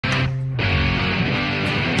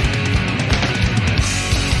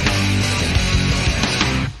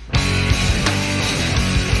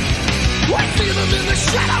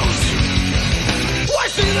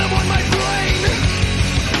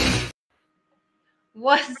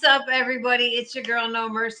What's up, everybody? It's your girl, No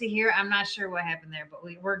Mercy here. I'm not sure what happened there, but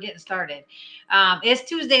we're getting started. It's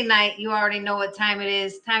Tuesday night. You already know what time it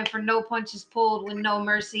is. Time for No Punches Pulled with No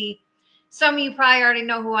Mercy. Some of you probably already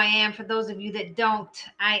know who I am. For those of you that don't,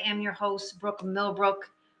 I am your host, Brooke Millbrook,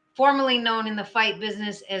 formerly known in the fight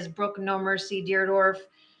business as Brooke No Mercy Deerdorf.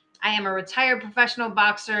 I am a retired professional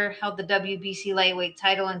boxer, held the WBC lightweight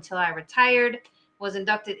title until I retired, was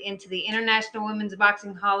inducted into the International Women's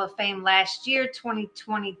Boxing Hall of Fame last year,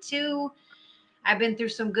 2022. I've been through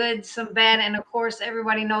some good, some bad, and of course,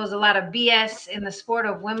 everybody knows a lot of BS in the sport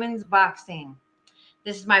of women's boxing.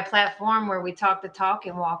 This is my platform where we talk the talk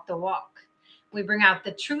and walk the walk. We bring out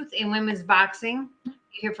the truth in women's boxing. You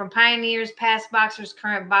hear from pioneers, past boxers,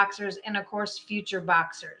 current boxers, and of course, future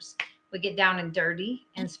boxers. We get down and dirty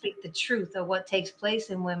and speak the truth of what takes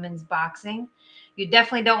place in women's boxing. You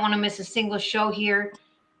definitely don't want to miss a single show here.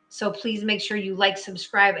 So please make sure you like,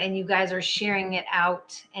 subscribe, and you guys are sharing it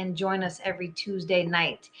out and join us every Tuesday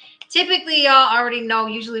night. Typically, y'all already know,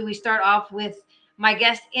 usually we start off with my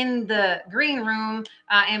guest in the green room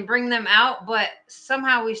and bring them out, but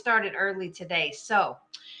somehow we started early today. So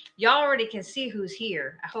y'all already can see who's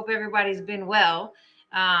here. I hope everybody's been well.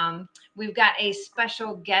 We've got a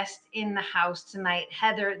special guest in the house tonight,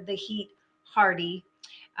 Heather the Heat Hardy.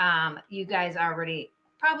 You guys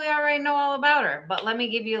probably already know all about her, but let me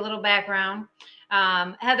give you a little background.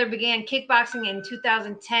 Heather began kickboxing in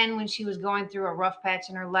 2010 when she was going through a rough patch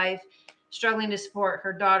in her life, struggling to support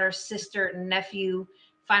her daughter, sister, and nephew,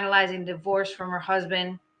 finalizing divorce from her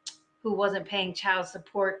husband who wasn't paying child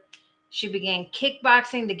support. She began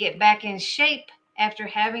kickboxing to get back in shape after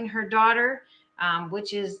having her daughter,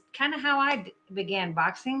 which is kind of how I began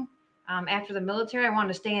boxing. After the military, I wanted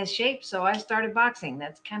to stay in shape, so I started boxing.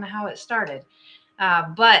 That's kind of how it started.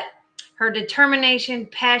 But her determination,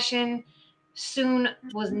 passion soon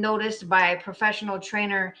was noticed by a professional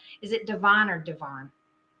trainer. Is it Devon or Devon?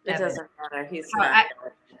 It doesn't matter. He's Oh, not.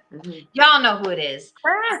 y'all know who it is.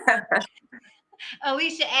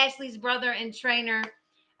 Alicia Ashley's brother and trainer.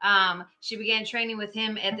 She began training with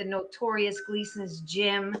him at the notorious Gleason's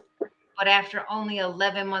gym. But after only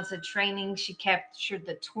 11 months of training, she captured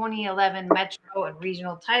the 2011 Metro and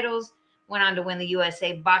regional titles, went on to win the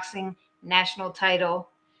USA Boxing National title.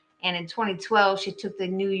 And in 2012, she took the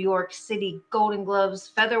New York City Golden Gloves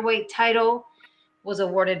featherweight title, was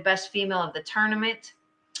awarded Best Female of the tournament.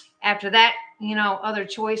 After that, other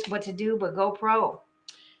choice what to do but go pro.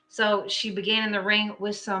 So she began in the ring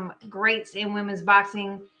with some greats in women's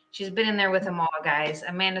boxing. She's been in there with them all, guys.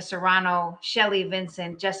 Amanda Serrano, Shelly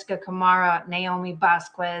Vincent, Jessica Camara, Naomi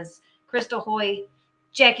Vasquez, Crystal Hoy,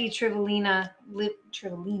 Jackie Trivellino.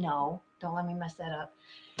 Don't let me mess that up.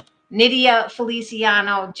 Nydia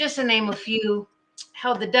Feliciano, just to name a few.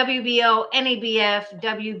 Held the WBO, NABF,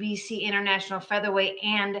 WBC International Featherweight,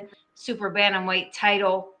 and Super Bantamweight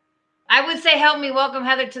title. I would say help me welcome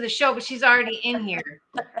Heather to the show, but she's already in here.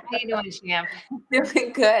 How you doing, champ?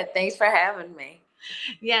 Doing good. Thanks for having me.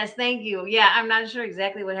 Yes, thank you. Yeah, I'm not sure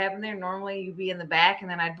exactly what happened there. Normally you'd be in the back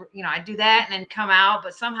and then I'd do that and then come out,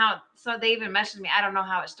 but somehow, so they even messaged me. I don't know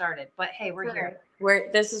how it started, but hey, we're here.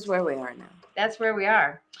 This is where we are now. That's where we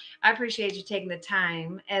are. I appreciate you taking the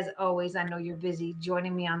time. As always, I know you're busy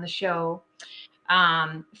joining me on the show.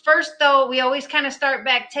 First, though, we always kind of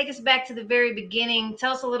take us back to the very beginning.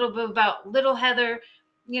 Tell us a little bit about little Heather,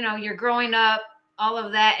 you're growing up, all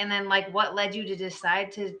of that, and then like what led you to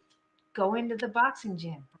decide to go into the boxing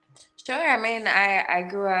gym. Sure. I mean, I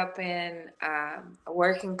grew up in a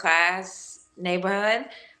working class neighborhood.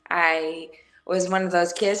 I was one of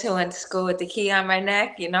those kids who went to school with the key on my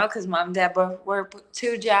neck, because mom and dad both worked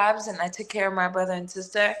two jobs and I took care of my brother and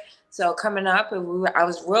sister. So coming up, I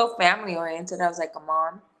was real family oriented. I was like a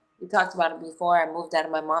mom. We talked about it before. I moved out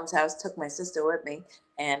of my mom's house, took my sister with me.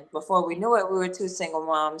 And before we knew it, we were two single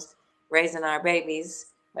moms raising our babies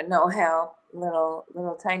with no help,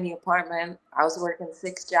 little tiny apartment. I was working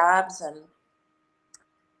 6 jobs, and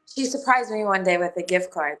she surprised me one day with a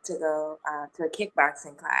gift card to go to a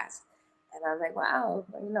kickboxing class. And I was like, wow,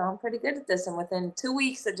 I'm pretty good at this. And within 2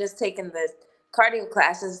 weeks of just taking the cardio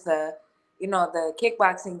classes, the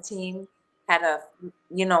kickboxing team had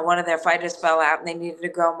one of their fighters fell out and they needed to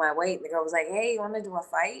grow my weight. And the girl was like, hey, you want to do a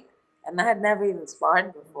fight? And I had never even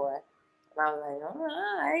sparred before. And I was like, all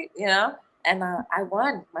right, And I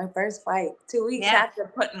won my first fight 2 weeks after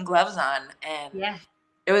putting gloves on. And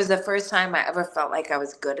it was the first time I ever felt like I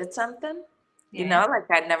was good at something. Like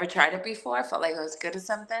I'd never tried it before. I felt like I was good at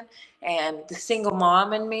something. And the single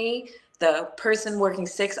mom in me, the person working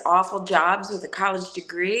 6 awful jobs with a college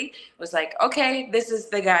degree, was like, okay, this is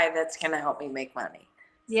the guy that's going to help me make money.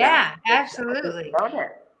 Yeah, so absolutely.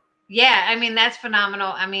 Yeah, I mean that's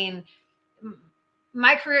phenomenal. I mean,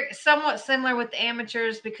 my career somewhat similar with the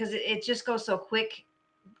amateurs because it just goes so quick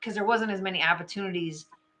because there wasn't as many opportunities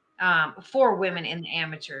for women in the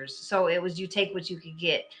amateurs. So it was you take what you could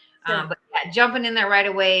get. Sure. But yeah, jumping in there right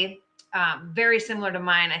away, very similar to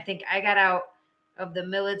mine. I think I got out of the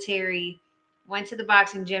military, went to the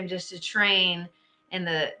boxing gym just to train, and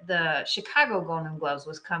the Chicago Golden Gloves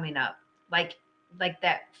was coming up like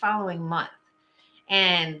that following month.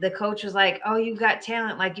 And the coach was like, "Oh, you've got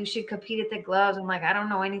talent. Like you should compete at the gloves." I'm like, "I don't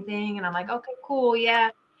know anything." And I'm like, "Okay, cool,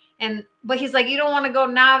 yeah." And but he's like, "You don't want to go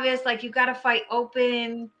novice. Like you got to fight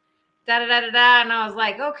open." Da da da da da. And I was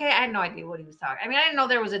like, "Okay." I had no idea what he was talking. I mean, I didn't know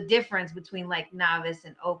there was a difference between like novice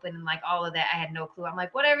and open and like all of that. I had no clue. I'm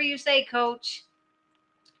like, "Whatever you say, coach."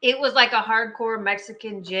 It was like a hardcore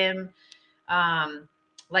Mexican gym, um,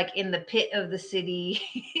 like in the pit of the city.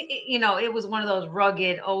 It was one of those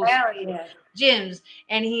rugged old Hell yeah. gyms.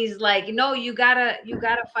 And he's like, "No, you gotta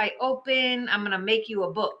fight open. I'm gonna make you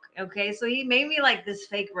a book." Okay, so he made me like this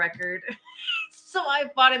fake record. So I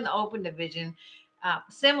fought in the open division.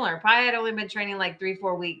 Similar, probably had only been training like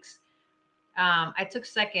 3-4 weeks. I took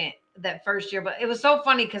second that first year, but it was so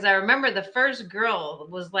funny because I remember the first girl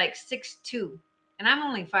was like 6'2", and I'm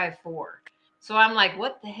only 5'4". So I'm like,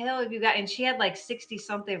 "What the hell have you got?" And she had like 60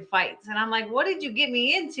 something fights, and I'm like, "What did you get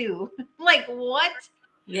me into?" Like what?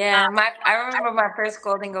 Yeah, I remember my first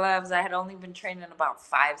Golden Gloves. I had only been training about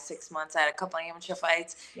 5, 6 months. I had a couple of amateur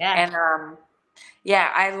fights, Yeah, and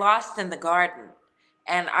yeah, I lost in the garden,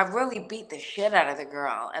 and I really beat the shit out of the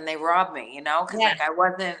girl, and they robbed me, because yeah, like I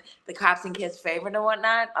wasn't the cops and kids' favorite and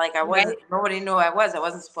whatnot. Like I wasn't, right, nobody knew who I was. I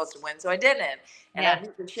wasn't supposed to win, so I didn't, and I yeah,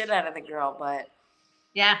 beat the shit out of the girl. But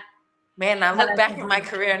yeah. man, I No, look that's back so at my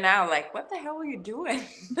funny. career now, like what the hell were you doing?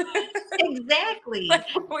 Exactly. Like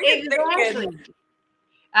what were you thinking? Exactly.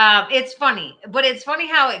 It's funny, but it's funny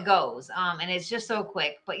how it goes. And it's just so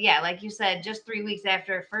quick. But yeah, like you said, just 3 weeks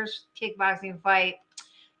after first kickboxing fight,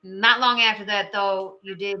 not long after that, though,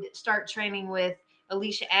 you did start training with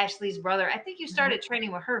Alicia Ashley's brother. I think you started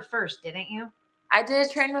training with her first, didn't you? I did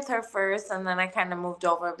train with her first, and then I kind of moved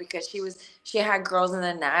over because she had girls in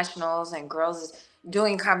the nationals and girls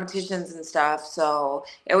doing competitions and stuff. So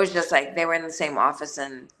it was just like they were in the same office,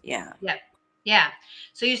 and yeah. Yep. Yeah.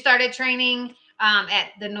 So you started training at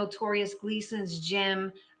the notorious Gleason's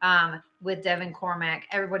gym with Devin Cormack.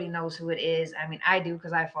 Everybody knows who it is. I mean, I do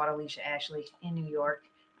because I fought Alicia Ashley in New York.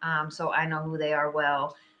 So I know who they are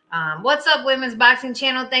well. What's up, Women's Boxing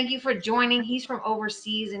Channel? Thank you for joining. He's from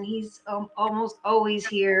overseas and he's almost always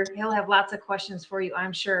here. He'll have lots of questions for you,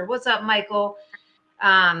 I'm sure. What's up, Michael?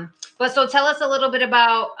 But so tell us a little bit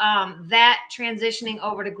about that transitioning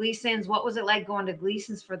over to Gleason's. What was it like going to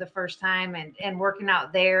Gleason's for the first time and working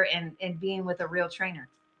out there and being with a real trainer?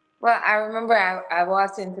 Well, I remember I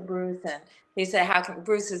walked into Bruce, and he said, "How can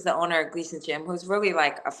Bruce is the owner of Gleason Gym, who's really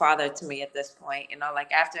like a father to me at this point.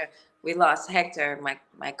 Like after we lost Hector,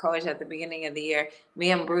 my coach at the beginning of the year,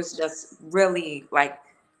 me and Bruce just really like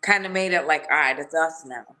kind of made it like, all right, it's us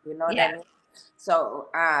now. You know what Yeah, I mean? So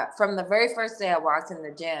from the very first day I walked in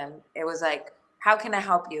the gym, it was like, how can I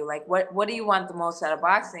help you? Like, what do you want the most out of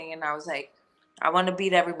boxing? And I was like, I want to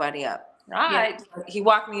beat everybody up. All yeah, right. He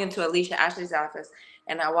walked me into Alicia Ashley's office,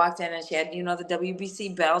 and I walked in, and she had, the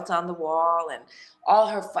WBC belt on the wall and all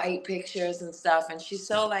her fight pictures and stuff. And she's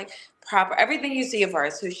so like proper. Everything you see of her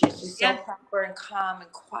is who she is. She's so yeah. proper and calm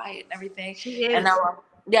and quiet and everything. She And is.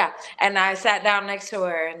 yeah. And I sat down next to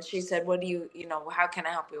her, and she said, "What do how can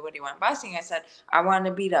I help you? What do you want boxing?" I said, "I want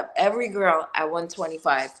to beat up every girl at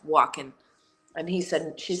 125 walking." And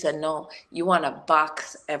she said, "No, you want to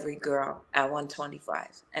box every girl at 125,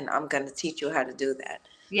 and I'm going to teach you how to do that."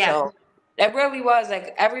 Yeah, So it really was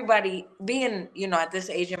like everybody being, at this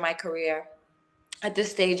age in my career, at this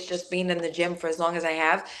stage, just being in the gym for as long as I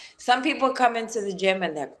have. Some people come into the gym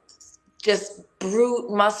and they're just brute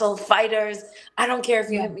muscle fighters. I don't care if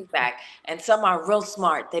you yeah, hit me back. And some are real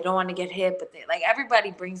smart. They don't want to get hit, but they like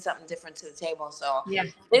everybody brings something different to the table. So yeah,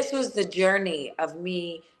 this was the journey of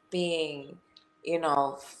me being,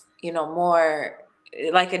 more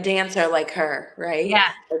like a dancer like her, right? yeah.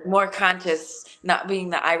 Like more conscious, not being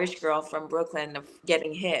the Irish girl from Brooklyn of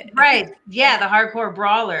getting hit. Right. Yeah, the hardcore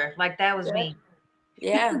brawler. Like that was Yeah. me.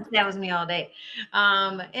 Yeah. That was me all day.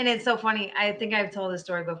 And it's so funny. I think I've told this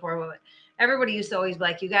story before, but everybody used to always be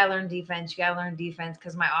like, "You gotta learn defense, you gotta learn defense,"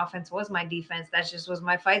 because my offense was my defense. That just was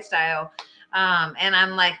my fight style. And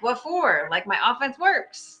I'm like, "What for? Like my offense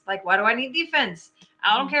works. Like, why do I need defense?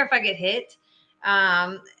 I don't care if I get hit."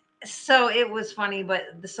 Um, so it was funny,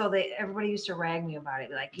 but so they everybody used to rag me about it.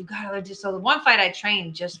 Like, you gotta learn. So the one fight I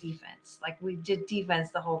trained just defense. Like we did defense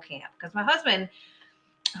the whole camp because my husband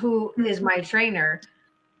who is my trainer,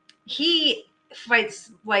 he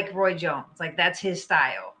fights like Roy Jones. Like that's his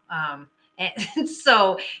style. And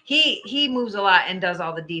so he moves a lot and does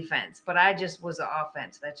all the defense, but I just was the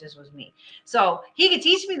offense. That just was me. So he could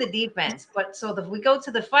teach me the defense, but so if we go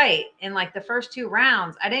to the fight in like the first 2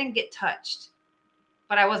 rounds, I didn't get touched,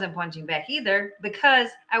 but I wasn't punching back either because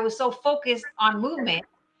I was so focused on movement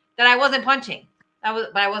that I wasn't punching.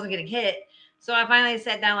 But I wasn't getting hit. So I finally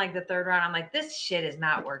sat down like the 3rd round. I'm like, this shit is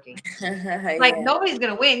not working. Like Yeah. nobody's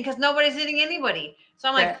gonna win because nobody's hitting anybody. So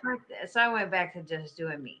I'm Yeah. like, fuck this. So I went back to just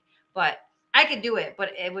doing me. But I could do it,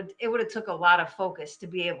 but it would have took a lot of focus to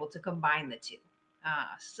be able to combine the two.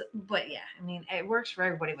 But yeah, I mean, it works for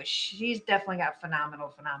everybody. But she's definitely got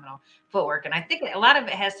phenomenal footwork, and I think a lot of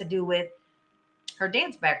it has to do with her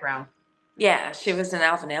dance background. Yeah, she was an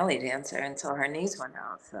Alvin Ailey dancer until her knees went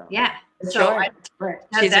out. So Yeah. for So sure,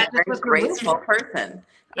 she's that a just very was her graceful movement. person.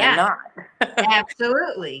 I'm Yeah, not.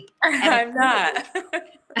 absolutely. I'm not.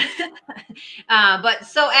 But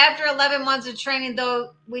so after 11 months of training,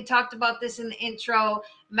 though, we talked about this in the intro.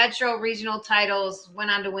 Metro regional titles, went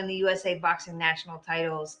on to win the USA Boxing National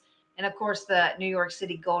titles, and of course the New York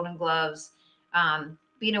City Golden Gloves.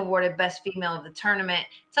 Being awarded best female of the tournament.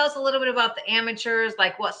 Tell us a little bit about the amateurs,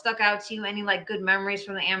 like what stuck out to you, any like good memories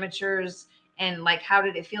from the amateurs, and like how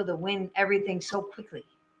did it feel to win everything so quickly?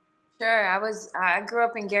 Sure. I grew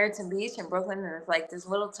up in Garrettson Beach in Brooklyn, and it's like this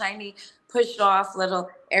little tiny pushed off little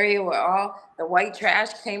area where all the white trash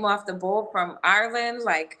came off the boat from Ireland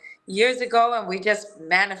like years ago, and we just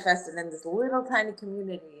manifested in this little tiny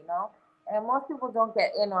community. And most people don't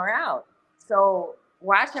get in or out. So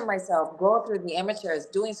watching myself go through the amateurs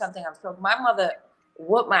doing something I'm so my mother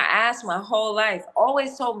whooped my ass my whole life,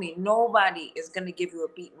 always told me nobody is gonna give you a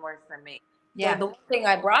beating worse than me. So Yeah, the one thing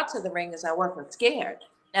I brought to the ring is I wasn't scared.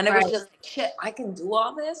 And it was right. just like, shit, I can do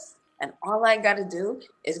all this. And all I got to do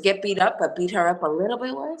is get beat up, but beat her up a little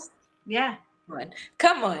bit worse. Yeah,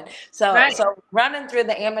 Come on. So, right. so running through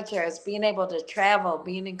the amateurs, being able to travel,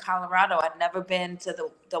 being in Colorado, I'd never been to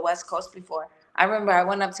the West Coast before. I remember I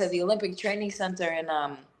went up to the Olympic Training Center in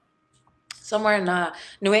somewhere in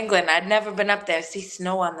New England. I'd never been up there, see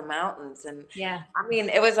snow on the mountains. And Yeah, I mean,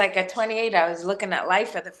 it was like at 28, I was looking at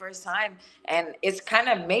life for the first time. And it's kind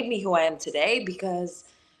of made me who I am today because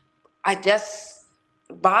I just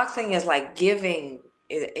boxing is like giving.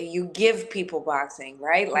 You give people boxing,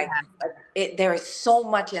 right? Like yeah, there is so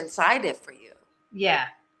much inside it for you. yeah.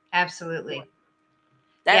 Absolutely.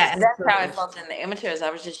 That's Yeah, that's how I absolutely. felt in the amateurs. I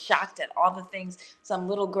was just shocked at all the things some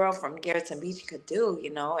little girl from Garrettson Beach could do.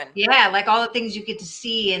 And Yeah, like all the things you get to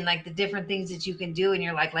see and like the different things that you can do, and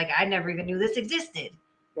you're like I never even knew this existed.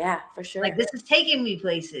 yeah, for Like sure. this is taking me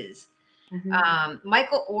places. Hmm.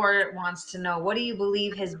 Michael Orr wants to know, what do you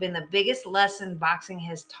believe has been the biggest lesson boxing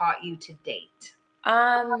has taught you to date?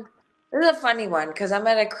 Um, this is a funny one because I'm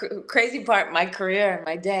at a crazy part in my career and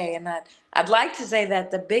my day, and I'd like to say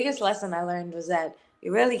that the biggest lesson I learned was that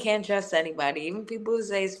you really can't trust anybody, even people who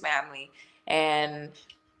say it's family. And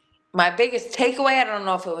my biggest takeaway, I don't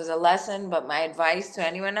know if it was a lesson, but my advice to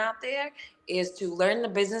anyone out there is to learn the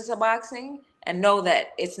business of boxing and know that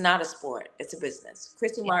it's not a sport, it's a business.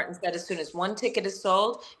 Christy Yeah, Martin said as soon as one ticket is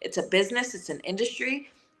sold, it's a business, it's an industry,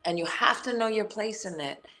 and you have to know your place in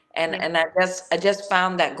it. And yeah, and I just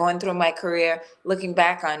found that going through my career, looking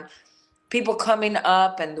back on people coming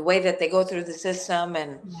up and the way that they go through the system,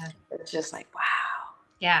 and yeah, it's just like, wow.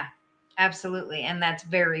 yeah. Absolutely, and that's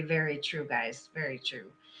very true, guys. Very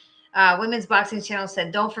true. Women's Boxing Channel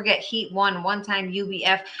said, "Don't forget Heat one time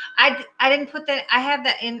UBF." I didn't put that. I have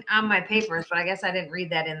that in on my papers, but I guess I didn't read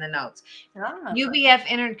that in the notes. Ah, UBF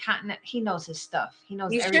Intercontinental. He knows his stuff. He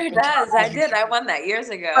knows he sure everything about does. I that. did. I won that years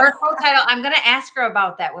ago. Her full title. I'm gonna ask her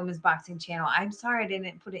about that Women's Boxing Channel. I'm sorry I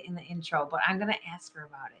didn't put it in the intro, but I'm gonna ask her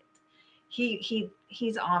about it.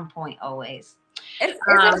 He's on point always. It's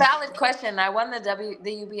a valid question. I won the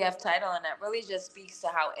UBF title, and it really just speaks to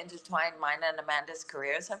how intertwined mine and Amanda's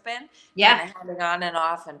careers have been, kind Yeah, of having on and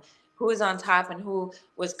off, and who was on top and who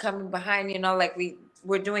was coming behind. Like we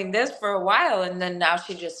were doing this for a while, and then now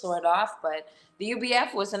she just soared off. But the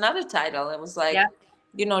UBF was another title. It was yeah,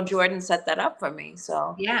 like, Jordan set that up for me.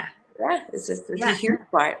 So yeah, yeah, it's a yeah. huge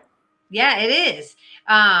part. Yeah, it is.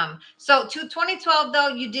 So to 2012 though,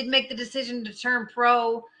 you did make the decision to turn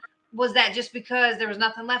pro. Was that just because there was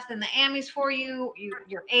nothing left in the Amis for you,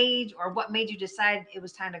 your age, or what made you decide it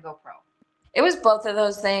was time to go pro? It was both of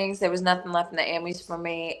those things. There was nothing left in the Emmys for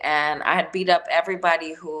me, and I had beat up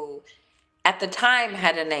everybody who at the time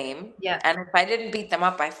had a name. Yeah. And if I didn't beat them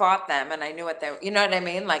up, I fought them, and I knew what they were, you know what I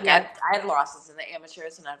mean? Like Yeah. I had losses in the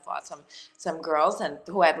amateurs, and I'd fought some girls and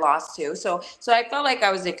who had lost too. So I felt like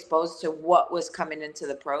I was exposed to what was coming into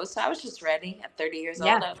the pros. So I was just ready at 30 years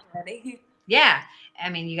Yeah. old. I was ready. Yeah. I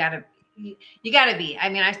mean, you gotta be. I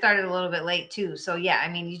mean, I started a little bit late too. So yeah, I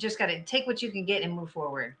mean, you just gotta take what you can get and move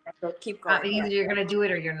forward. So keep going. Either you're gonna do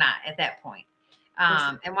it or you're not at that point.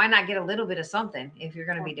 And why not get a little bit of something if you're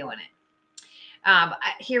gonna be doing it?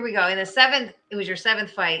 Here we go. In the seventh, it was your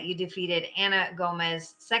seventh fight. You defeated Anna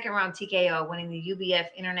Gomez, second round TKO, winning the UBF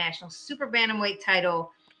International Super Bantamweight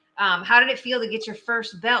title. How did it feel to get your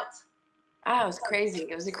first belt? Oh, it was crazy.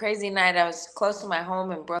 It was a crazy night. I was close to my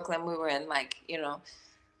home in Brooklyn. We were in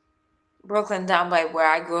Brooklyn down by where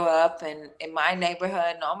I grew up and in my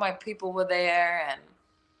neighborhood, and all my people were there, and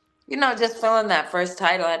just feeling that first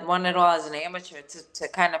title. I'd won it all as an amateur to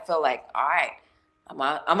kind of feel like, all right,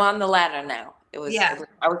 I'm on the ladder now. I was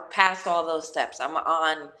past all those steps. I'm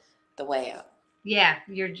on the way up. Yeah,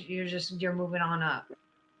 you're moving on up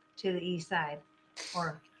to the east side,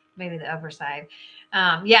 or maybe the upper side.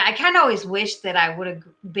 Yeah, I kind of always wish that I would have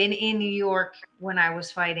been in New York when I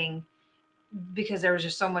was fighting, because there was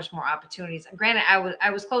just so much more opportunities. Granted, I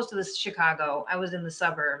was close to Chicago. I was in the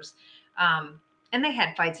suburbs, and they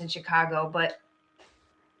had fights in Chicago, but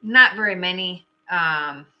not very many.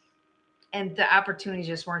 And the opportunities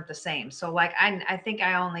just weren't the same. So like I think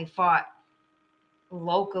I only fought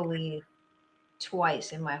locally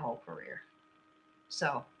twice in my whole career.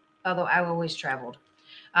 So although I always traveled.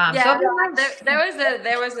 Yeah,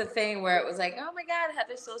 there was a thing where it was like, oh my God,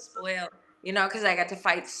 Heather's so spoiled, because I got to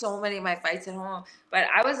fight so many of my fights at home. But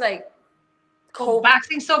I was like,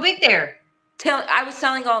 boxing's so big there. I was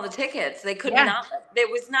selling all the tickets. They could Yeah. not. There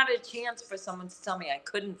was not a chance for someone to tell me I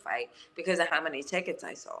couldn't fight because of how many tickets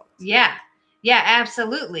I sold. Yeah. Yeah,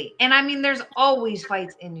 absolutely. And I mean, there's always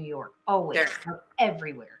fights in New York, always,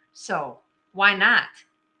 everywhere. So why not?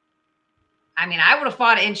 I mean, I would have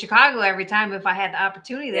fought in Chicago every time if I had the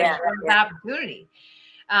opportunity. There's the opportunity.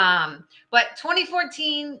 But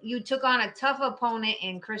 2014, you took on a tough opponent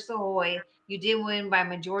in Crystal Hoy. You did win by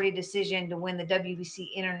majority decision to win the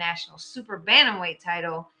WBC International Super Bantamweight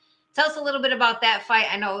title. Tell us a little bit about that fight.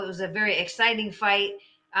 I know it was a very exciting fight,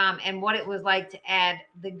 and what it was like to add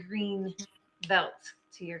the green belt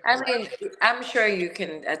to your career. I mean, I'm sure you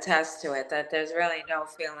can attest to it that there's really no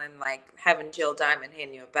feeling like having Jill Diamond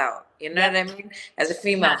hand you a belt. You know what I mean? As a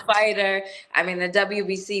female fighter, I mean, the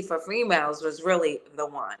WBC for females was really the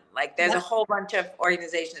one. Like, there's a whole bunch of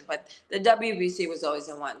organizations, but the WBC was always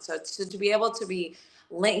the one. So to be able to be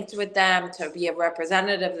linked with them, to be a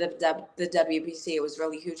representative of the WBC, it was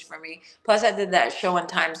really huge for me. Plus, I did that show in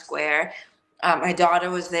Times Square. My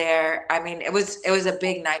daughter was there. I mean, it was a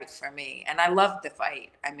big night for me, and I loved the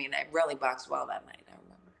fight. I mean, I really boxed well that night. I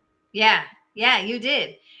remember. Yeah, you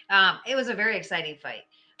did. It was a very exciting fight.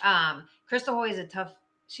 Crystal Hoy is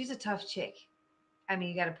she's a tough chick. I mean,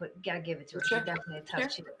 you gotta give it to her. She's definitely a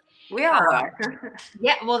tough chick. We all are.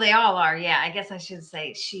 Yeah, well, they all are. Yeah, I guess I should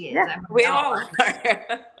say she is. Yeah, I mean, we all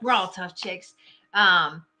are. We're all tough chicks.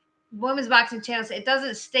 Women's Boxing Channel, it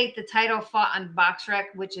doesn't state the title fought on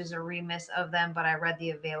BoxRec, which is a remiss of them, but I read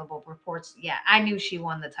the available reports. Yeah, I knew she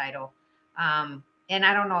won the title. And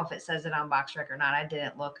I don't know if it says it on BoxRec or not. I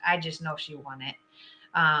didn't look. I just know she won it.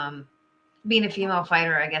 Being a female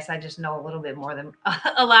fighter, I guess I just know a little bit more than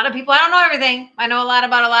a lot of people. I don't know everything. I know a lot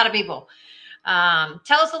about a lot of people.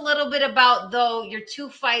 Tell us a little bit about, though, your two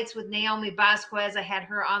fights with Naomi Vasquez. I had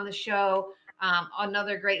her on the show.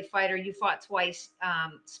 Another great fighter. You fought twice,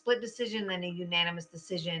 split decision, then a unanimous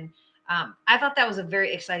decision. I thought that was a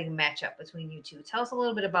very exciting matchup between you two. Tell us a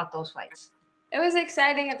little bit about those fights. It was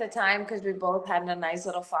exciting at the time because we both had a nice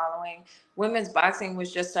little following. Women's boxing was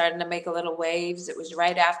just starting to make a little waves. It was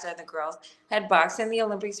right after the girls had boxed in the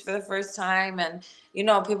Olympics for the first time. And,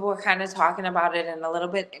 people were kind of talking about it and a little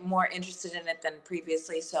bit more interested in it than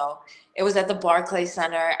previously. So it was at the Barclays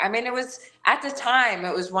Center. I mean, at the time,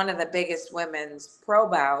 it was one of the biggest women's pro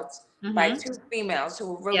bouts by two females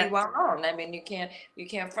who were really well known. I mean, you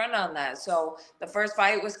can't front on that. So the first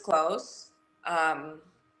fight was close.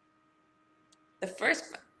 The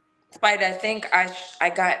first fight, I think I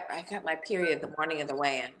got my period the morning of the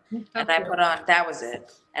weigh-in, and I put on, that was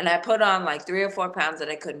it. And I put on like 3 or 4 pounds that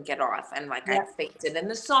I couldn't get off, and I fainted in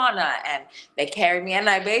the sauna, and they carried me, and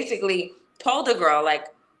I basically told the girl, like,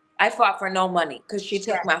 I fought for no money because she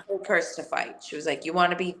took my whole purse to fight. She was like, "You want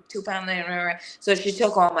to be 2 pounds?" So she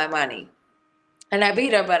took all my money, and I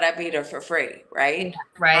beat her, but I beat her for free, right?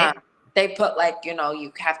 Right. They put like,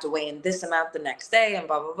 you have to weigh in this amount the next day, and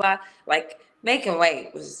blah blah blah, like. Making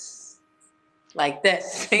weight was like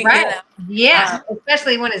this, Right. Yeah. Um,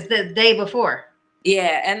 Especially when it's the day before.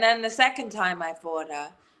 yeah, and then the second time I fought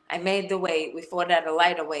her, I made the weight. We fought at a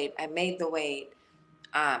lighter weight. I made the weight,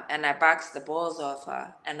 and I boxed the balls off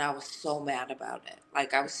her, and I was so mad about it.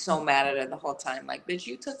 Like I was so mad at her the whole time. Like, bitch,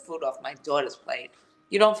 you took food off my daughter's plate.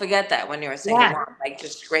 You don't forget that when you're a single Yeah. mom, like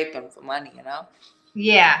just scraping for money.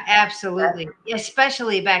 Yeah, That, absolutely.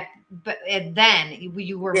 Especially back but then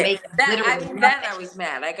you were yeah, making that I literally mean, then nothing. I was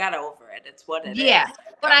mad. I got over it. It's what it Yeah. is.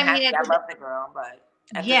 Like, But I'm I mean happy. I love the girl, but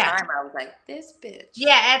at the yeah. time, I was like, this bitch.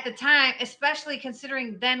 Yeah, at the time, especially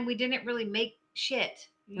considering then we didn't really make shit.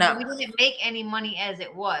 No. We didn't make any money as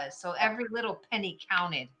it was. So every little penny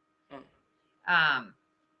counted. Mm. Um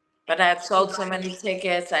But I had sold so many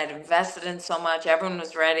tickets. I'd invested in so much. Everyone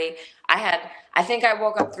was ready. I think I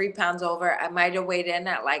woke up 3 pounds over. I might have weighed in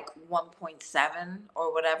at like 1.7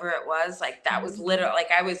 or whatever it was. Like that was literally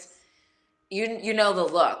like I was, you know the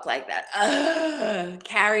look like that,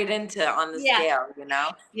 carried into on the yeah.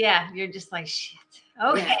 scale. Yeah, you're just like shit. Yeah,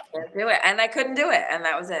 Okay. I couldn't do it. And I couldn't do it. And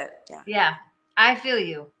that was it. Yeah. Yeah, I feel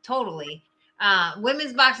you totally.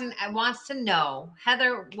 Women's boxing wants to know,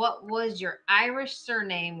 Heather, what was your Irish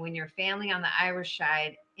surname when your family on the Irish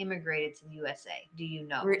side immigrated to the USA? Do you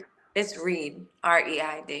know? It's Reed,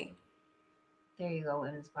 REID. There you go,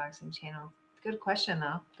 Women's Boxing Channel. Good question,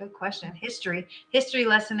 though. Good question. History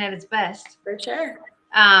lesson at its best. For sure.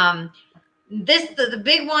 The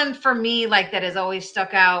big one for me, like that has always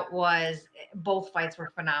stuck out, was both fights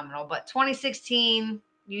were phenomenal. But 2016,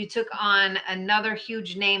 you took on another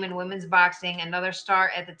huge name in women's boxing, another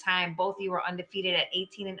star at the time. Both of you were undefeated at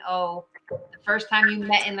 18-0. The first time you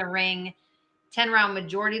met in the ring, 10-round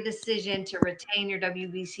majority decision to retain your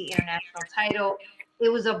WBC international title. It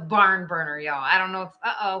was a barn burner, y'all. I don't know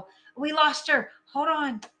if we lost her. Hold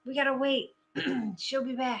on. We gotta wait. She'll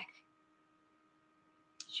be back.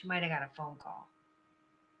 She might have got a phone call.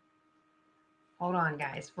 Hold on,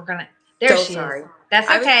 guys. There So she sorry. is. That's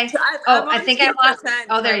okay. I think I lost.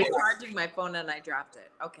 Oh, there you go. Charging my phone and I dropped it.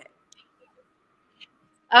 Okay.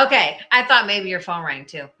 Okay. I thought maybe your phone rang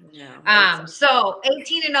too. No. So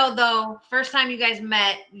 18-0 though. First time you guys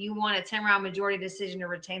met, you won a 10-round majority decision to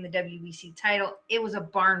retain the WBC title. It was a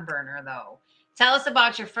barn burner though. Tell us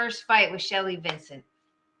about your first fight with Shelly Vincent.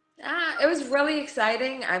 It was really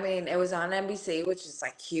exciting. I mean, it was on NBC, which is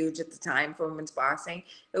like huge at the time for women's boxing.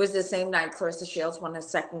 It was the same night Clarissa Shields won her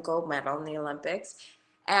second gold medal in the Olympics.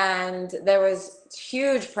 And there was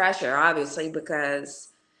huge pressure, obviously, because,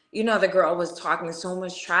 the girl was talking so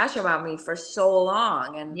much trash about me for so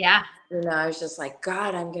long. And, Yeah. I was just like,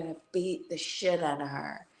 God, I'm going to beat the shit out of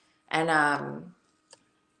her. And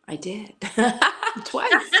I did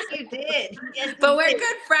twice. You did. Yes, But you we're did.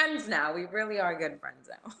 good friends now. We really are good friends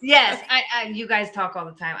now. Yes, you guys talk all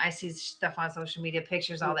the time. I see stuff on social media,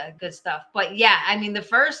 pictures, all that good stuff. But yeah, I mean the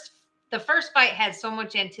first fight had so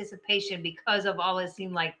much anticipation because of all it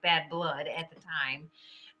seemed like bad blood at the time.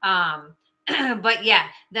 But yeah,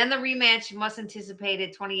 then the rematch, most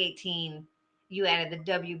anticipated 2018, you added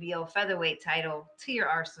the WBO featherweight title to your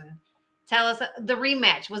arsenal. Tell us the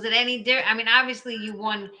rematch. Was it any different? I mean, obviously you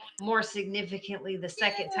won more significantly the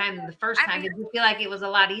second time than the first time. Did you feel like it was a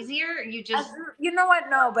lot easier? You just You know what?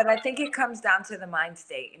 No, but I think it comes down to the mind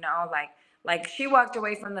state. Like she walked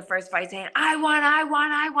away from the first fight saying, "I won, I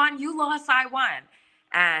won, I won. You lost, I won,"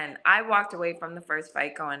 and I walked away from the first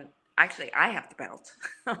fight going, "Actually, I have the belt."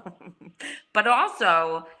 But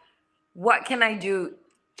also, what can I do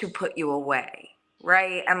to put you away,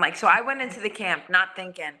 right? And so I went into the camp not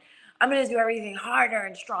thinking I'm gonna do everything harder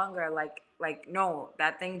and stronger. No,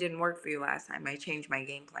 that thing didn't work for you last time. I changed my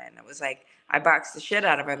game plan. It was like I boxed the shit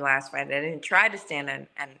out of her the last fight. I didn't try to stand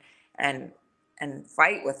and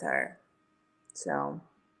fight with her. So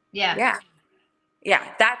yeah.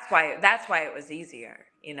 That's why it was easier.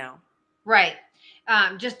 Right.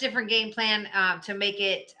 Just different game plan to make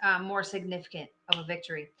it more significant of a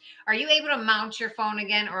victory. Are you able to mount your phone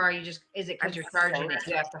again, or is it because you're charging it?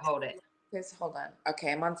 You have to hold it. Just hold on.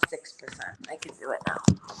 Okay, I'm on 6%. I can do it now.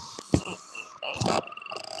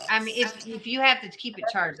 I mean, if you have to keep it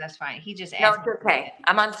charged, that's fine. He just No, asked. it's okay.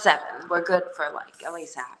 I'm on 7. We're good for at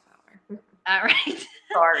least half hour. All right.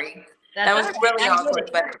 Sorry. That was really awkward,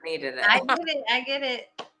 but it needed it. I get it.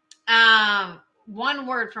 One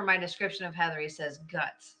word for my description of Heather, he says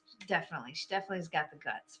guts. Definitely. She definitely's got the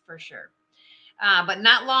guts for sure. But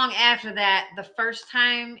not long after that, the first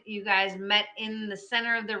time you guys met in the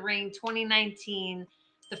center of the ring, 2019,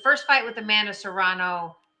 the first fight with Amanda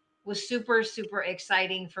Serrano was super, super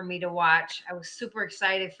exciting for me to watch. I was super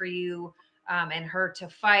excited for you and her to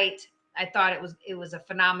fight. I thought it was a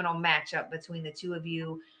phenomenal matchup between the two of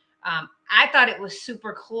you. I thought it was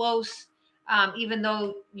super close. Even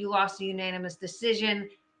though you lost a unanimous decision.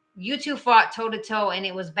 You two fought toe to toe, and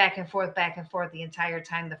it was back and forth, the entire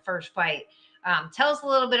time. The first fight. Tell us a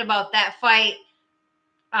little bit about that fight.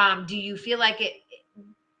 Do you feel like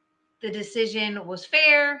the decision was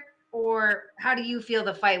fair, or how do you feel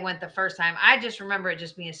the fight went the first time? I just remember it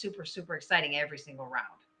just being super, super exciting every single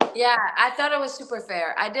round. Yeah, I thought it was super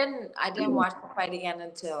fair. I didn't watch the fight again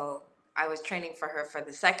until I was training for her for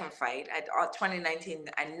the second fight. 2019,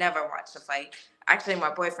 I never watched the fight. Actually,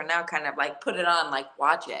 my boyfriend now kind of like put it on, like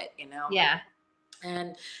watch it, you know. Yeah.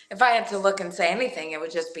 And if I had to look and say anything, it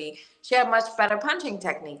would just be she had much better punching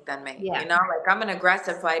technique than me. Yeah. You know, like I'm an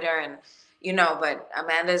aggressive fighter, and but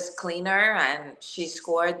Amanda's cleaner, and she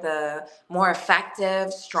scored the more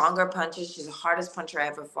effective, stronger punches. She's the hardest puncher I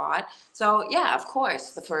ever fought. So yeah, of course,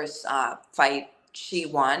 the first fight she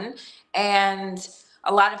won, and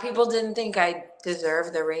a lot of people didn't think I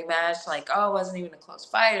deserved the rematch. Like, oh, it wasn't even a close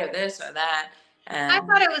fight, or this or that. And I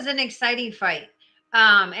thought it was an exciting fight.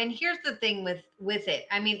 And here's the thing with it.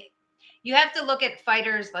 I mean, you have to look at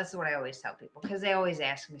fighters. That's what I always tell people, because they always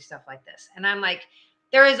ask me stuff like this, and I'm like,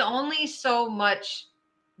 there is only so much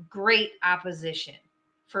great opposition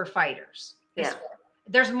for fighters. yeah,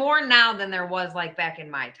 There's more now than there was like back in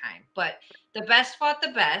my time, but the best fought the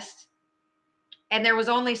best, and there was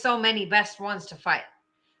only so many best ones to fight.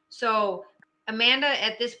 So Amanda,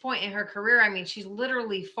 at this point in her career, I mean, she's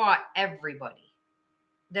literally fought everybody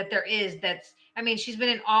that there is. I mean, she's been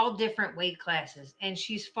in all different weight classes, and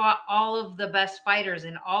she's fought all of the best fighters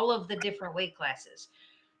in all of the different weight classes.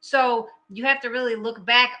 So you have to really look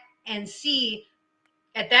back and see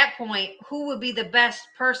at that point who would be the best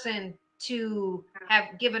person to have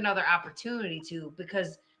give another opportunity to,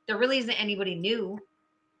 because there really isn't anybody new.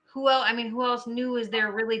 Who else? I mean, who else new is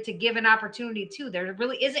there really to give an opportunity to? There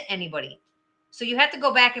really isn't anybody. So you have to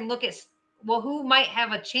go back and look at, well, who might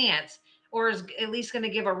have a chance, or is at least going to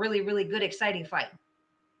give a really, really good, exciting fight.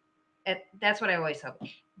 That's what I always tell.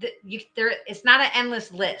 It's not an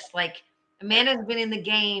endless list. Like, Amanda's been in the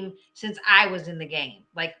game since I was in the game.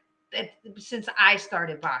 Like, since I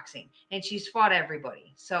started boxing, and she's fought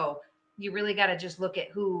everybody. So you really got to just look at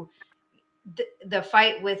who the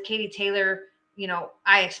fight with Katie Taylor.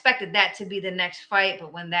 I expected that to be the next fight,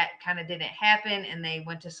 but when that kind of didn't happen and they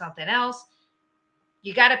went to something else,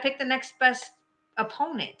 you got to pick the next best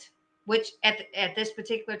opponent, which at this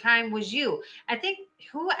particular time was you. I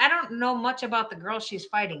don't know much about the girl she's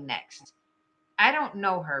fighting next. I don't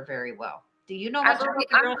know her very well. Do you know much about the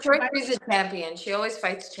girl I'm sure she's a champion. She always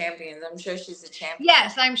fights champions. I'm sure she's a champion.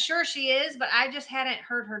 Yes, I'm sure she is, but I just hadn't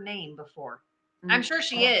heard her name before. I'm sure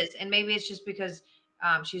she is, and maybe it's just because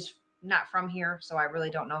she's not from here, so I really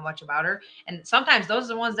don't know much about her. And sometimes those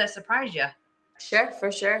are the ones that surprise you. Sure,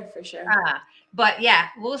 for sure. But yeah,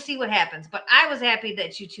 we'll see what happens. But I was happy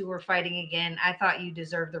that you two were fighting again. I thought you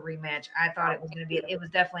deserved the rematch. I thought it was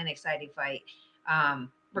definitely an exciting fight.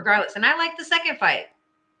 Regardless. And I liked the second fight.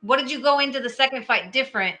 What did you go into the second fight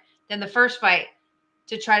different than the first fight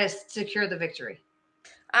to try to secure the victory?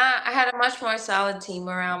 I had a much more solid team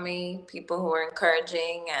around me, people who were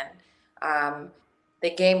encouraging, and the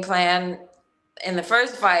game plan in the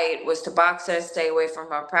first fight was to box her, stay away from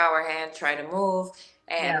her power hand, try to move.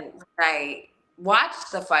 And when I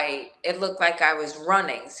watched the fight, it looked like I was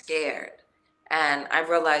running, scared. And I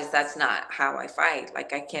realized that's not how I fight.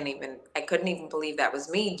 Like, I couldn't even believe that was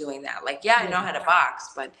me doing that. Like, yeah, I know how to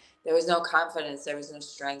box, but there was no confidence, there was no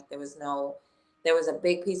strength, there was a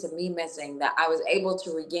big piece of me missing that I was able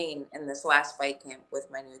to regain in this last fight camp with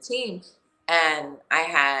my new team. And I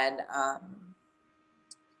had,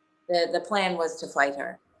 the plan was to fight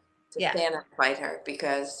her, to stand and fight her,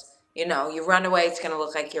 because, you run away, it's going to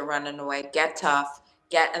look like you're running away. Get tough,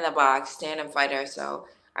 get in the box, stand and fight her. So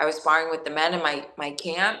I was sparring with the men in my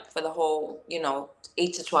camp for the whole,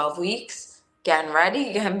 8 to 12 weeks, getting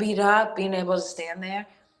ready, getting beat up, being able to stand there.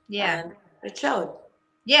 Yeah. And it showed.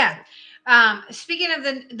 Yeah. Speaking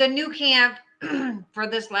of the new camp for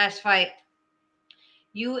this last fight,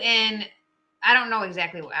 you and I don't know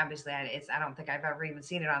exactly what, obviously I don't think I've ever even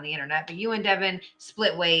seen it on the internet, but you and Devin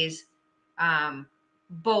split ways,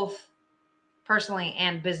 both personally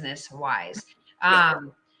and business wise.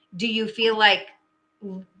 Do you feel like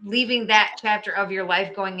leaving that chapter of your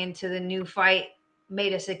life going into the new fight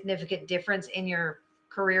made a significant difference in your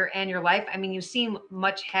career and your life? I mean, you seem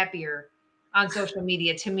much happier on social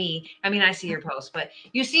media to me. I mean, I see your posts, but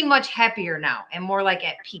you seem much happier now and more like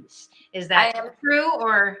at peace. Is that true,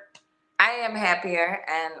 or? I am happier,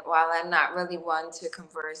 and while I'm not really one to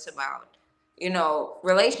converse about,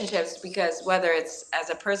 relationships, because whether it's as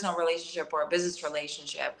a personal relationship or a business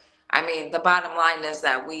relationship, I mean, the bottom line is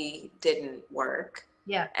that we didn't work.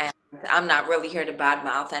 Yeah. And I'm not really here to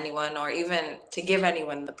badmouth anyone or even to give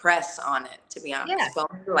anyone the press on it, to be Yeah. honest. But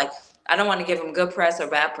like, I don't want to give them good press or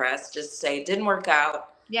bad press. Just say it didn't work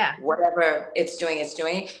out. Yeah. Whatever it's doing, it's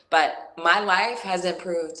doing. But my life has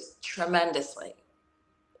improved tremendously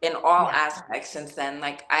in all Yeah. aspects since then.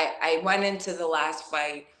 Like I went into the last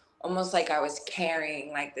fight almost like I was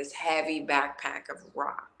carrying like this heavy backpack of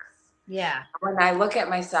rocks. Yeah. When I look at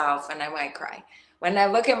myself, and I might cry, when I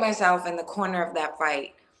look at myself in the corner of that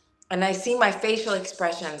fight and I see my facial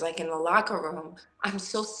expressions like in the locker room, I'm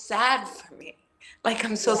so sad for me. Like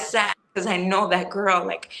I'm so Yes. sad because I know that girl,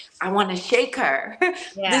 like I want to shake her.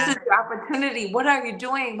 This Yeah. is the opportunity. What are you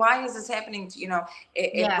doing? Why is this happening to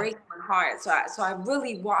it Yeah. breaks my heart. So I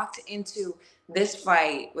really walked into this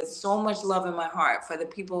fight with so much love in my heart for the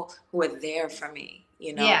people who were there for me,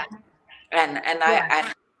 Yeah. and Yeah.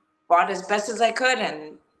 I fought as best as I could.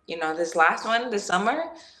 And this last one, this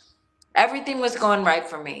summer, everything was going right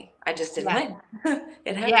for me. I just didn't Yeah. win.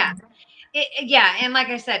 It Yeah. happened. Yeah, and like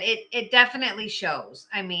I said, it definitely shows.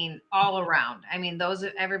 I mean, all around. I mean,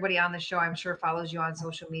 everybody on the show, I'm sure follows you on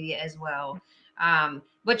social media as well.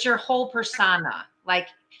 But your whole persona, like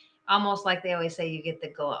almost like they always say, you get the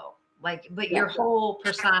glow. Like, but your Yeah. whole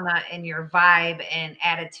persona and your vibe and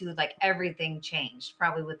attitude, like everything changed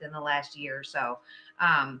probably within the last year or so.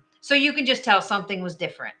 So you can just tell something was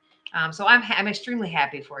different. So I'm extremely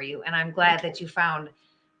happy for you, and I'm glad that you found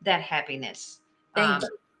that happiness. Thank Um,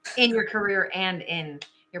 you. in your career and in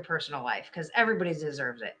your personal life, because everybody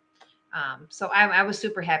deserves it. So I was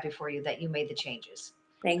super happy for you that you made the changes.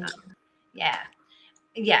 Thank Um, you. yeah,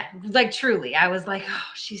 yeah, like truly, I was like, oh,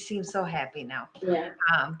 she seems so happy now. Yeah.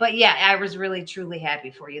 But yeah, I was really truly happy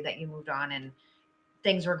for you that you moved on and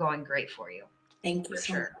things were going great for you, Thank you for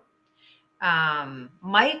so much. sure.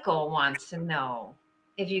 Michael wants to know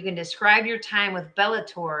if you can describe your time with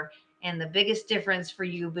Bellator and the biggest difference for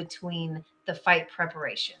you between the fight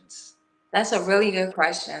preparations. That's a really good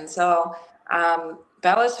question. So,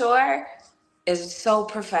 Bellator is so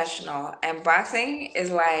professional, and boxing is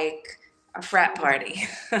like a frat party.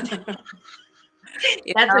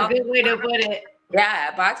 you That's a know? good way to put it.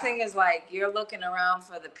 Yeah, boxing is like you're looking around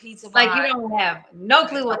for the pizza Like you box, don't have no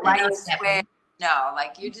clue the what the hell light is switch. happening. No,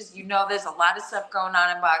 like there's a lot of stuff going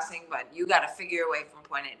on in boxing, but you got to figure your way from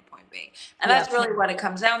point A to point B. And Yep. that's really what it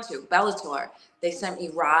comes down to. Bellator, they sent me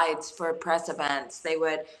rides for press events. They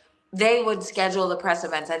would schedule the press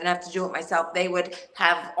events. I didn't have to do it myself. They would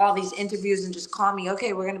have all these interviews and just call me,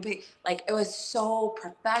 okay, we're going to pay. Like it was so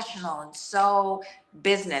professional and so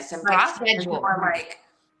business. And Like boxing is schedule. more like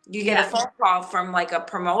you get a Yeah. phone call from like a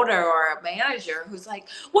promoter or a manager who's like,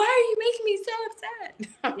 why are you making me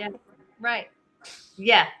so upset? Yeah. Right.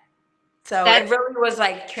 Yeah. So it That's really was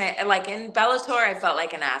like like in Bellator, I felt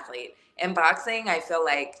like an athlete. In boxing, I feel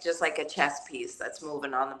like just like a chess piece that's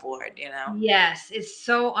moving on the board. yes. It's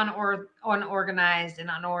so unorganized and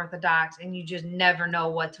unorthodox, and you just never know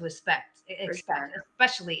what to For expect, sure.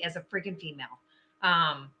 especially as a freaking female.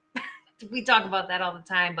 Um, we talk about that all the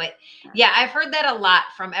time, but yeah, I've heard that a lot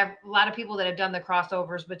from a lot of people that have done the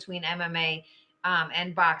crossovers between MMA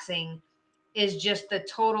and boxing. Is just the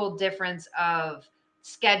total difference of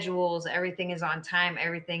schedules. Everything is on time.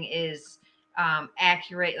 Everything is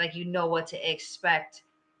accurate. Like you know what to expect.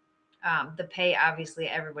 The pay, obviously,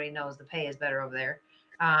 everybody knows the pay is better over there.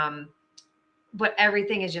 Um, but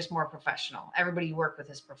everything is just more professional. Everybody you work with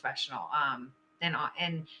is professional.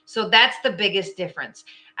 And so that's the biggest difference.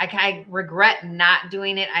 I regret not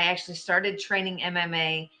doing it. I actually started training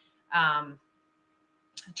MMA.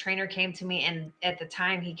 A trainer came to me, and at the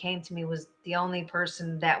time he came to me was the only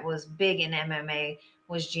person that was big in MMA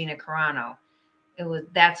was Gina Carano.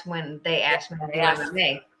 That's when they Yeah, asked me to do yeah.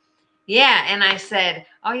 MMA. Yeah, and I said,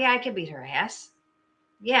 "Oh yeah, I could beat her ass.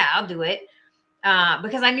 Yeah, I'll do it."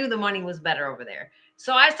 Because I knew the money was better over there.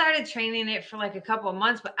 So I started training it for like a couple of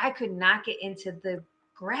months, but I could not get into the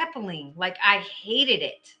grappling. Like I hated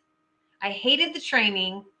it. I hated the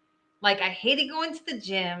training. Like I hated going to the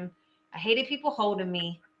gym. I hated people holding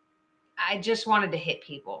me. I just wanted to hit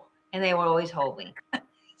people, and they would always hold me.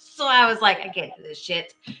 So I was like, I can't do this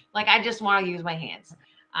shit. Like I just want to use my hands.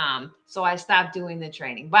 So I stopped doing the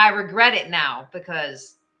training, but I regret it now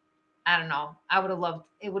because I don't know. I would have loved.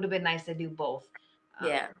 It would have been nice to do both.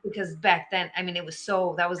 Yeah. Because back then, I mean, it was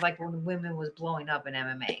so. That was like when women was blowing up in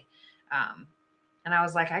MMA, and I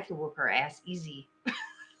was like, I could whoop her ass easy.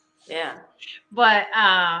 Yeah. But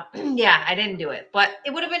yeah, I didn't do it. But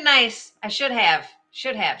it would have been nice. I should have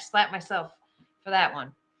slapped myself for that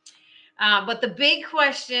one. But the big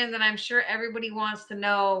question that I'm sure everybody wants to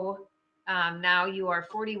know, now you are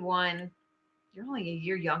 41. You're only a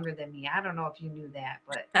year younger than me. I don't know if you knew that,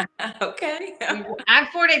 but Okay. I'm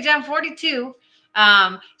 40. I'm 42.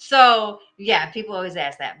 So yeah, people always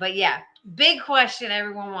ask that, but yeah, big question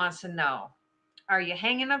everyone wants to know: are you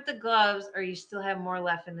hanging up the gloves, or you still have more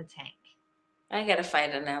left in the tank? I got a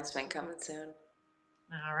fight announcement coming soon.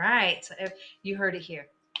 All right, so if you heard it here.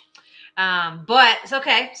 But it's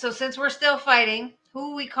okay. So since we're still fighting,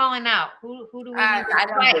 who are we calling out? Who do we need to I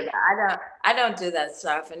don't fight? do that. I don't do that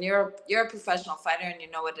stuff. And you're a professional fighter, and you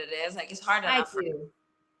know what it is. Like, it's hard I enough for, do.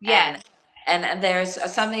 Yes. and and there's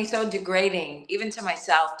something so degrading, even to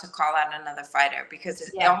myself, to call out another fighter, because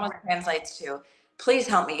it Yeah. almost translates to, please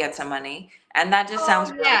help me get some money, and that just Oh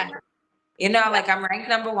sounds really, yeah. like, I'm ranked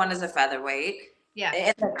 #1 as a featherweight Yeah.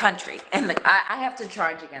 in the country, and I have to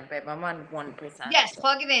charge again, babe. I'm on 1%. Yes.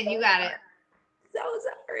 Plug it in. You got it. So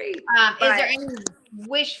sorry, Is there but any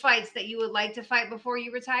wish fights that you would like to fight before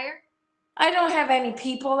you retire? I don't have any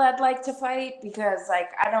people I'd like to fight, because, like,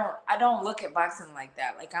 I don't look at boxing like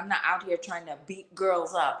that. Like, I'm not out here trying to beat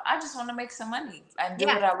girls up. I just want to make some money and do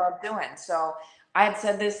Yeah. what I love doing. So I had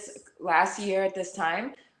said this last year at this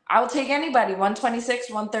time. I will take anybody, 126,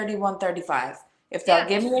 130, 135. If they'll Yeah.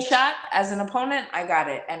 give me a shot as an opponent, I got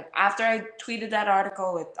it. And after I tweeted that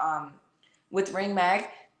article with Ring Mag,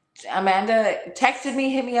 Amanda texted me,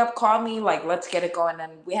 hit me up, called me, like, let's get it going.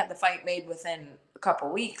 And we had the fight made within a couple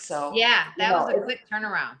weeks. So, Yeah. you That was know, a quick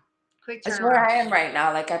turnaround. Quick it's where turnaround. I am right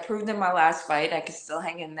now. Like, I proved in my last fight, I can still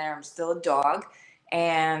hang in there. I'm still a dog.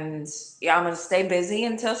 And yeah, I'm going to stay busy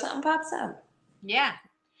until something pops up. Yeah.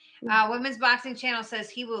 Women's Boxing Channel says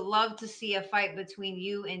he would love to see a fight between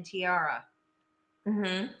you and Tiara.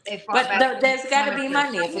 Mm-hmm. They fought But back. there's got to be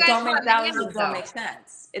money. If You it guys don't make fought dollars, unanimous it don't though. make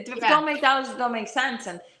sense. If it Yeah. don't make dollars, it don't make sense.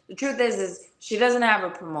 And the truth is she doesn't have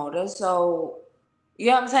a promoter. So, you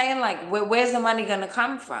know what I'm saying? Like, where's the money going to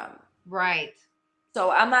come from? Right.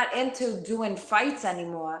 So I'm not into doing fights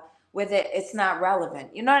anymore with it. It's not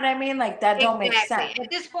relevant. You know what I mean? Like, that don't make Exactly. sense.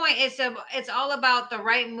 At this point, it's all about the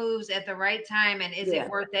right moves at the right time, and is Yeah. it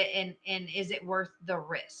worth it, and is it worth the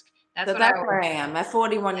risk? That's So what I that's where always. I am at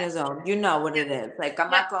 41 years old. You know what it is. Like, I'm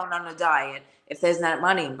Yep. not going on a diet if there's not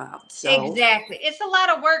money involved. So Exactly. It's a lot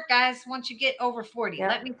of work, guys. Once you get over 40, yeah.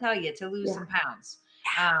 let me tell you, to lose Yeah. some pounds.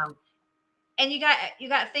 And you got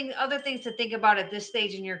other things to think about at this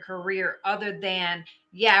stage in your career, other than,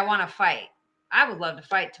 yeah, I want to fight. I would love to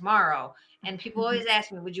fight tomorrow. And people always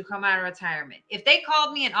ask me, would you come out of retirement? If they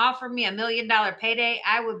called me and offered me $1 million payday,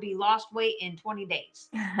 I would be lost weight in 20 days.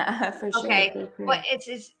 For sure. Okay. For sure. But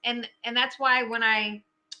it's and that's why when I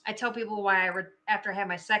tell people why after I had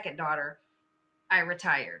my second daughter, I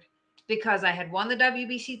retired, because I had won the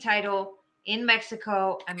WBC title in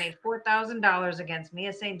Mexico. I made $4,000 against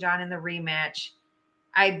Mia St. John in the rematch.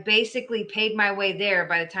 I basically paid my way there.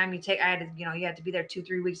 By the time I had to, you had to be there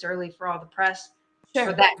 2-3 weeks early for all the press Sure.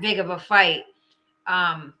 for that big of a fight.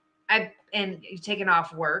 And taking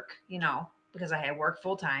off work, because I had work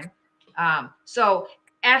full time. So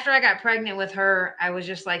after I got pregnant with her, I was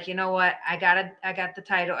just like, you know what? I got the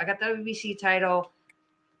title. I got the WBC title.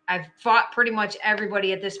 I've fought pretty much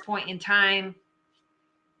everybody at this point in time.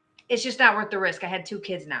 It's just not worth the risk. I had 2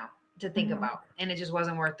 kids now to think about, and it just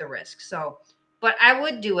wasn't worth the risk. So, but I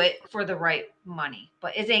would do it for the right money,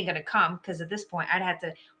 but it ain't going to come, because at this point I'd have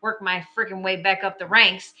to work my freaking way back up the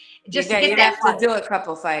ranks just to get you'd that have fight. to do a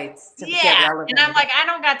couple fights to get Yeah. relevant. And I'm like, I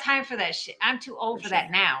don't got time for that shit. I'm too old for sure.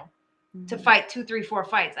 that now to fight 2, 3, 4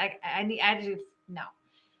 fights. I do. No.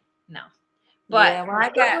 But yeah, well,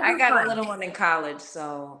 I got a little one in college,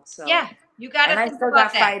 so yeah, you got to and I think still about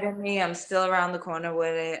got that. fight in me. I'm still around the corner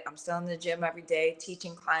with it. I'm still in the gym every day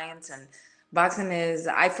teaching clients, and boxing is,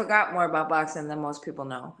 I forgot more about boxing than most people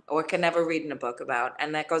know or can never read in a book about.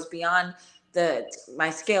 And that goes beyond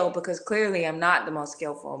my skill, because clearly I'm not the most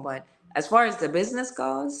skillful, but as far as the business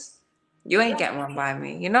goes, you ain't getting one by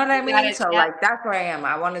me. You know what I mean? So like, that's where I am.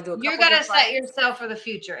 I want to do a couple. You're going to set yourself for the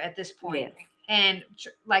future at this point. Yeah. And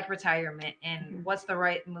like retirement, and what's the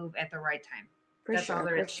right move at the right time. That's all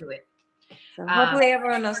there is to it. So hopefully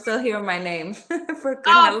everyone will still hear my name for good,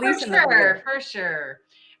 Oh, at least for sure.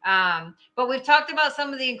 But we've talked about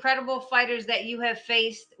some of the incredible fighters that you have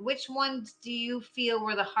faced. Which ones do you feel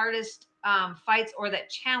were the hardest fights, or that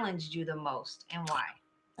challenged you the most, and why?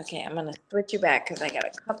 Okay, I'm gonna switch you back because I got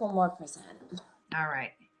a couple more percent. All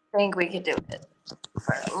right. I think we could do it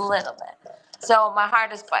for a little bit. So my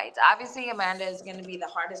hardest fights, obviously Amanda is going to be the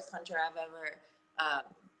hardest puncher I've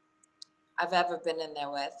ever been in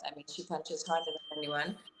there with. I mean, she punches harder than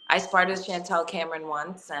anyone. I sparred with Chantel Cameron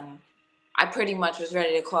once, and I pretty much was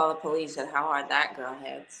ready to call the police at how hard that girl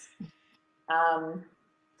hits.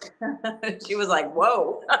 She was like,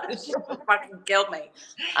 "Whoa!" She fucking killed me.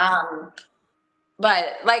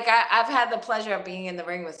 but like I've had the pleasure of being in the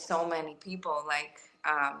ring with so many people. Like,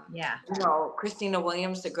 Yeah. Christina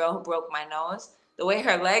Williams, the girl who broke my nose. The way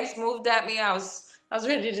her legs moved at me, I was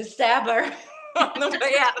ready to stab her on the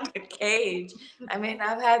way out of the cage. I mean,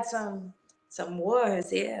 I've had some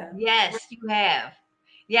wars, yeah. Yes, you have.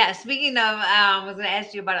 Yeah. Speaking of, I was going to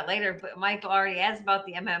ask you about it later, but Michael already asked about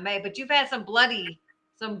the MMA. But you've had some bloody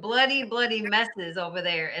messes over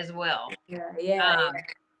there as well. Yeah, yeah, yeah. Um,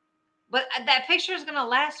 but that picture is going to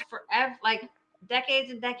last forever, like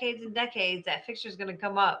decades and decades and decades. That picture is going to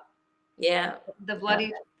come up. Yeah. The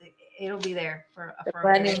bloody, it'll be there The for a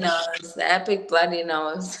bloody very. nose, the epic bloody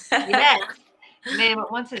nose. Yes, man.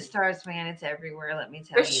 But once it starts, man, it's everywhere. Let me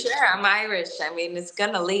For tell you. sure. I'm Irish. I mean, it's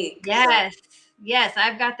gonna leak. So. Yes, yes.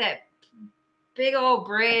 I've got that big old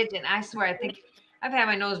bridge, and I swear, I think I've had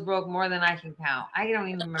my nose broke more than I can count. I don't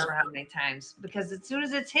even remember how many times because as soon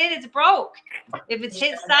as it's hit, it's broke. If it's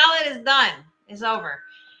hit solid, it's done. It's over.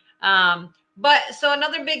 But so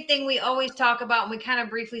another big thing we always talk about, and we kind of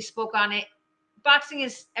briefly spoke on it. Boxing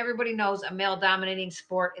is, everybody knows, a male dominating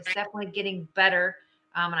sport. It's definitely getting better.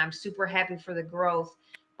 And I'm super happy for the growth.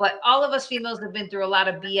 But all of us females have been through a lot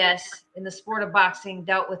of BS in the sport of boxing,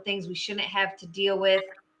 dealt with things we shouldn't have to deal with.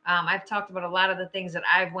 I've talked about a lot of the things that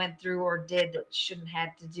I've went through or did that shouldn't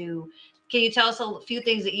have to do. Can you tell us a few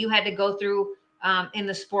things that you had to go through in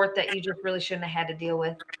the sport that you just really shouldn't have had to deal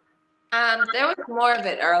with? There was more of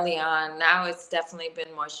it early on. Now it's definitely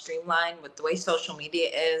been more streamlined with the way social media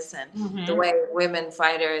is and the way women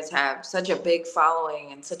fighters have such a big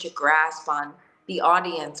following and such a grasp on the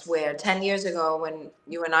audience, where 10 years ago when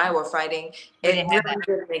you and I were fighting, it really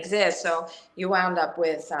didn't exist. So you wound up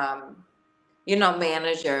with,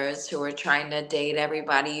 managers who were trying to date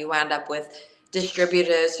everybody. You wound up with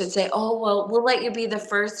distributors who'd say, oh, well, we'll let you be the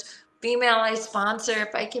first female I sponsor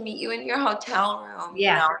if I can meet you in your hotel room,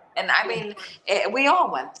 Yeah. And I mean, we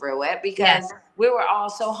all went through it because we were all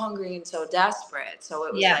so hungry and so desperate. So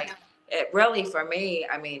it was like, it really, for me,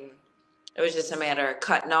 I mean, it was just a matter of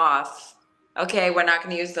cutting off. Okay, we're not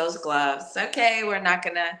going to use those gloves. Okay, we're not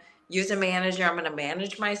going to use a manager. I'm going to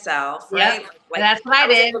manage myself, right? Like, that's what I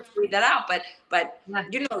was did. able to figure that out, but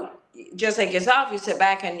just like yourself, you sit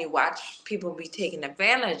back and you watch people be taken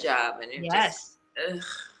advantage of, and you're just,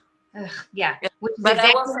 ugh. Yeah. Which is But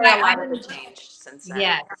exactly I will say a lot of it changed since then.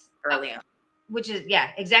 Yes. Early on. Which is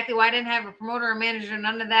exactly why I didn't have a promoter or manager,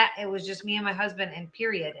 none of that. It was just me and my husband, and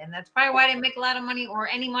period. And that's probably why I didn't make a lot of money or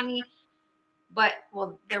any money. But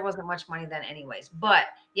well, there wasn't much money then anyways. But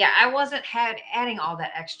yeah, I wasn't adding all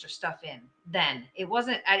that extra stuff in then. It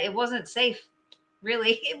wasn't safe.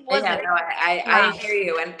 Really. It wasn't. Yeah, no, I hear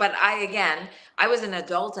you. But I was an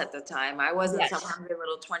adult at the time. I wasn't some hungry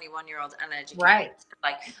little 21-year-old uneducated. Right.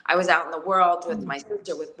 Like, I was out in the world with my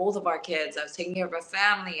sister, with both of our kids. I was taking care of a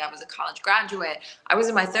family. I was a college graduate. I was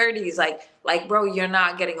in my 30s. Like, bro, you're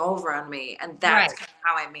not getting over on me. And that's kind of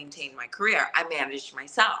how I maintained my career. I managed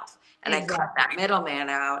myself, and I cut that middleman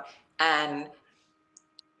out. And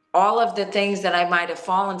all of the things that I might have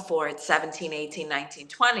fallen for at 17, 18, 19,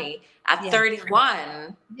 20, at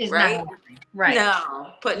 31, right? Right.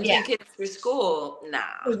 No, putting two kids through school, no.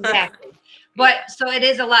 Exactly. But so it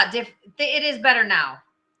is a lot different. It is better now.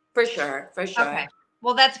 For sure. Okay.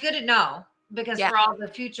 Well, that's good to know, because for all the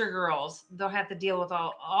future girls, they'll have to deal with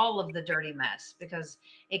all of the dirty mess, because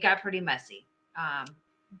it got pretty messy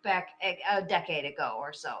back a decade ago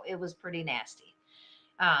or so. It was pretty nasty.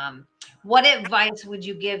 What advice would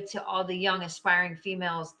you give to all the young aspiring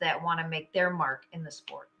females that want to make their mark in the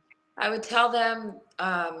sport? I would tell them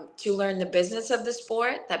to learn the business of the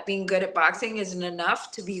sport, that being good at boxing isn't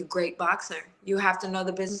enough to be a great boxer. You have to know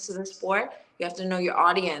the business of the sport. You have to know your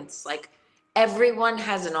audience. Like, everyone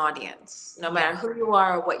has an audience, no matter who you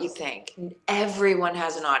are or what you think. Everyone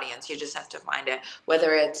has an audience. You just have to find it,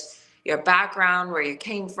 whether it's your background, where you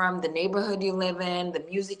came from, the neighborhood you live in, the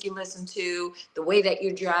music you listen to, the way that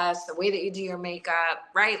you dress, the way that you do your makeup,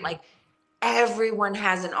 right? Like, everyone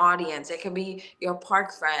has an audience. It could be your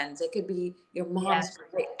park friends. It could be your mom's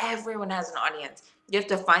birthday. Everyone has an audience. You have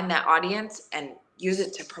to find that audience and use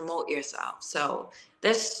it to promote yourself. So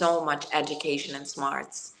there's so much education and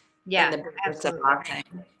smarts in the business of boxing.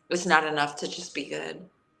 It's not enough to just be good.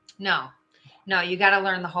 No, you got to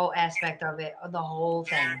learn the whole aspect of it, the whole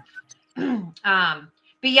thing.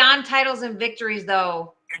 Beyond titles and victories,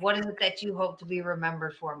 though, what is it that you hope to be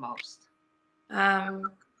remembered for most?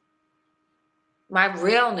 My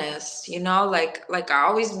realness, like I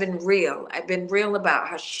always been real. I've been real about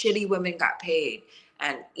how shitty women got paid.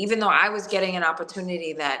 And even though I was getting an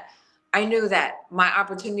opportunity, that I knew that my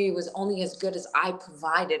opportunity was only as good as I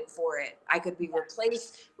provided for it. I could be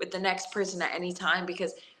replaced with the next person at any time,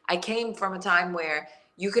 because I came from a time where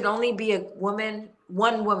you could only be a woman,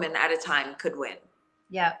 one woman at a time could win.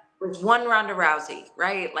 Yeah. There was one Ronda Rousey,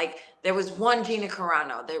 right? Like there was one Gina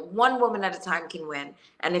Carano. There, one woman at a time can win.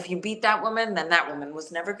 And if you beat that woman, then that woman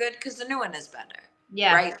was never good because the new one is better.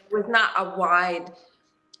 Yeah. Right? It was not a wide,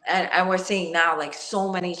 and we're seeing now like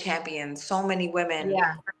so many champions, so many women,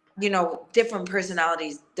 Yeah. you know, different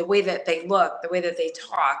personalities, the way that they look, the way that they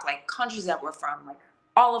talk, like countries that we're from, like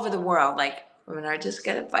all over the world, like women are just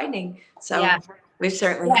good at fighting. So Yeah. we've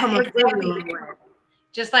certainly Yeah, come a really exactly. long way.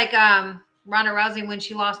 Just like Ronda Rousey when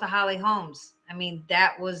she lost to Holly Holmes. I mean,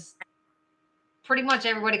 that was pretty much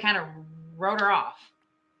everybody kind of wrote her off.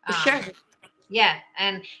 Sure. Yeah,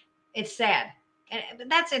 and it's sad. But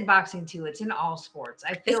that's in boxing too. It's in all sports.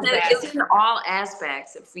 I feel bad. It's in all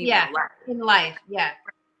aspects of female life. In life. Yeah,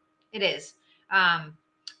 it is.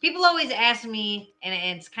 People always ask me, and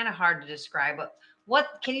it's kind of hard to describe, but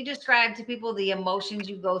what can you describe to people the emotions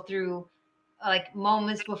you go through, like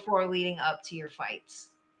moments before leading up to your fights?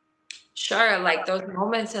 Sure, like those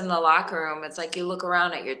moments in the locker room, it's like you look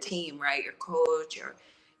around at your team, right? Your coach,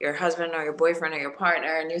 your husband or your boyfriend or your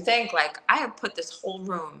partner, and you think like, I have put this whole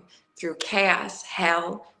room through chaos,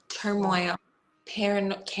 hell, turmoil,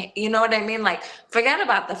 you know what I mean? Like, forget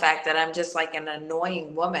about the fact that I'm just like an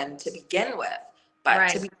annoying woman to begin with, but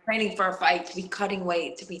to be training for a fight, to be cutting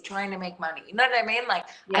weight, to be trying to make money, you know what I mean? Like,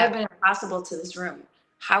 I have been impossible to this room.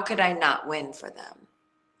 How could I not win for them?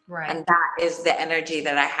 Right. And that is the energy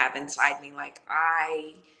that I have inside me. Like,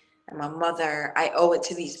 I am a mother. I owe it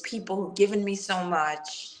to these people who've given me so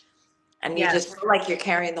much. And you just feel like you're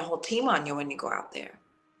carrying the whole team on you when you go out there.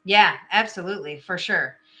 Yeah, absolutely. For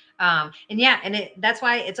sure. And that's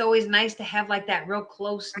why it's always nice to have like that real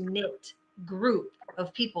close knit group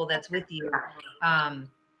of people that's with you. And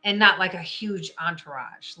not like a huge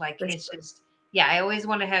entourage. Like it's just, I always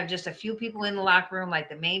want to have just a few people in the locker room, like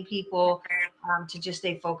the main people, to just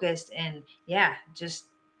stay focused and just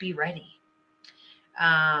be ready.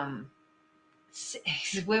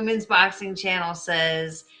 Women's Boxing Channel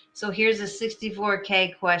says, so here's a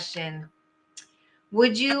 64K question.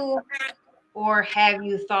 Would you or have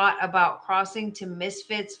you thought about crossing to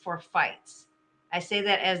Misfits for fights? I say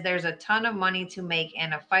that as there's a ton of money to make,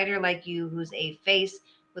 and a fighter like you who's a face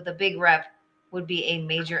with a big rep would be a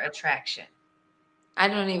major attraction. I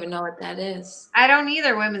don't even know what that is. I don't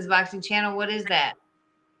either, Women's Boxing Channel. What is that?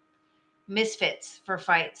 Misfits for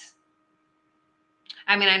fights.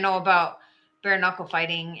 I mean, I know about bare knuckle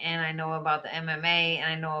fighting, and I know about the MMA, and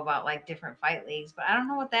I know about like different fight leagues, but I don't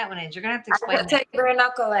know what that one is. You're gonna have to explain. I take bare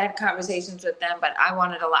knuckle. I had conversations with them, but I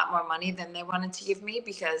wanted a lot more money than they wanted to give me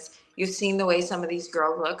because you've seen the way some of these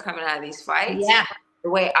girls look coming out of these fights. Yeah. The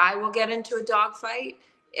way I will get into a dog fight,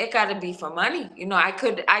 it got to be for money. You know, I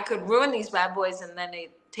could ruin these bad boys, and then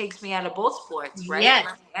it takes me out of both sports, right? Yes.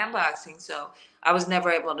 And boxing. So I was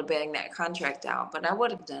never able to bang that contract out, but I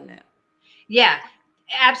would have done it. Yeah.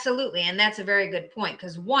 Absolutely. And that's a very good point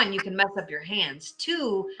because one, you can mess up your hands.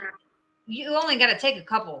 Two, you only got to take a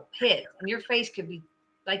couple hits and your face could be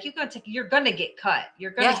like, you're going to get cut.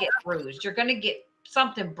 You're going to get bruised. You're going to get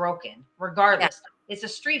something broken regardless. Yeah. It's a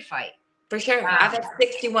street fight. For sure. I've had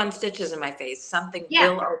 61 stitches in my face. Something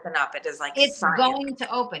will open up. It is like it's science. Going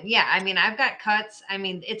to open. Yeah. I mean, I've got cuts. I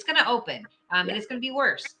mean, it's going to open and it's going to be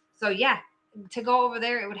worse. So to go over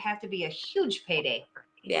there, it would have to be a huge payday.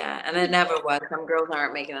 Yeah, and it never was. Some girls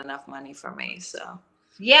aren't making enough money for me, so.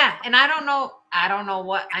 Yeah, and I don't know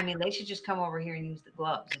what, I mean, they should just come over here and use the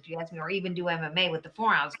gloves, if you ask me, or even do MMA with the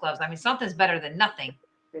 4-ounce gloves. I mean, something's better than nothing.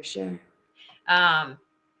 For sure.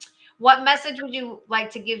 What message would you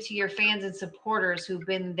like to give to your fans and supporters who've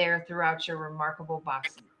been there throughout your remarkable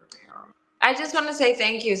boxing career? I just want to say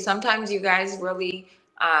thank you. Sometimes you guys really,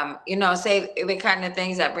 say the kind of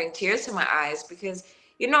things that bring tears to my eyes because,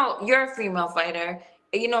 you're a female fighter.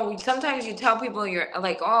 Sometimes you tell people you're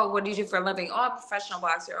like, oh, what do you do for a living? Oh, I'm a professional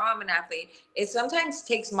boxer. Oh, I'm an athlete. It sometimes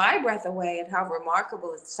takes my breath away at how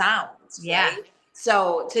remarkable it sounds. Yeah. Right?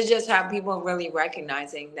 So to just have people really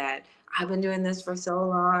recognizing that I've been doing this for so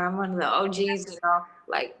long, I'm one of the OGs,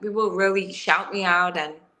 like people really shout me out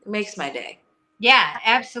and it makes my day. Yeah,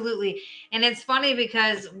 absolutely. And it's funny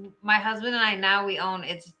because my husband and I now we own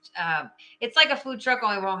it's like a food truck,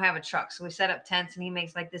 only we won't have a truck. So we set up tents and he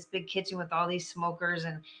makes like this big kitchen with all these smokers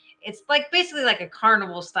and it's like basically like a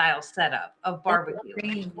carnival style setup of barbecue.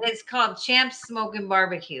 And it's called Champs Smoking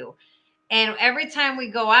Barbecue. And every time we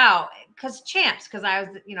go out, because I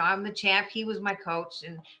was, I'm the champ, he was my coach.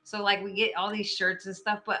 And so like we get all these shirts and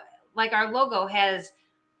stuff, but like our logo has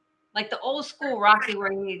like the old school Rocky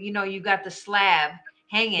where you got the slab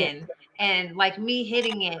hanging and like me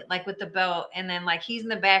hitting it like with the belt, and then like he's in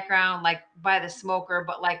the background like by the smoker,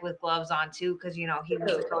 but like with gloves on too, because you know he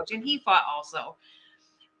was the coach and he fought also.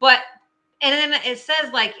 But and then it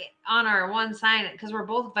says like on our one sign, because we're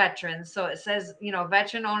both veterans, so it says, you know,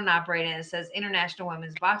 veteran owned and operated, and it says International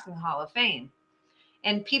Women's Boxing Hall of Fame.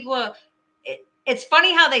 And people, it's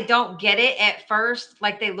funny how they don't get it at first.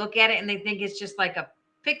 Like they look at it and they think it's just like a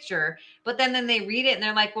picture, but then they read it and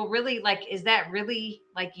they're like, well, really, like, is that really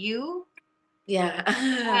like you? Yeah.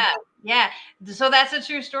 Yeah, yeah. So that's a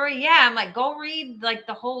true story. Yeah, I'm like, go read like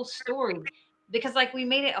the whole story, because like we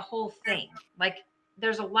made it a whole thing. Like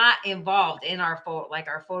there's a lot involved in our photo, like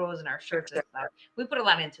our photos and our shirts and stuff. We put a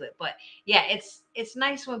lot into it, but yeah, it's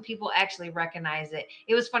nice when people actually recognize it.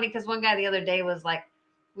 It was funny because one guy the other day was like,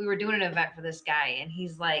 we were doing an event for this guy, and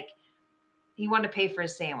he's like, he wanted to pay for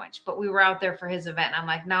his sandwich, but we were out there for his event. And I'm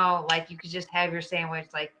like, no, like you could just have your sandwich.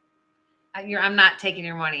 Like I'm not taking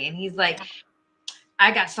your money. And he's like,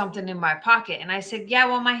 I got something in my pocket. And I said, yeah,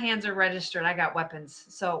 well, my hands are registered. I got weapons.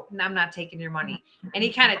 So I'm not taking your money. And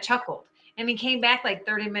he kind of chuckled. And he came back like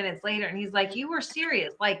 30 minutes later and he's like, you were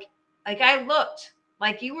serious. Like I looked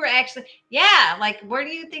like you were actually, yeah. Like, where do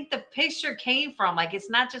you think the picture came from? Like, it's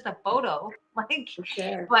not just a photo. Like,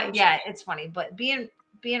 Sure. but yeah, it's funny. But being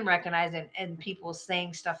recognized and people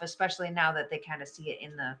saying stuff, especially now that they kind of see it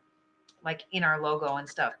in the, like in our logo and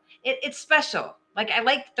stuff, it's special. Like, I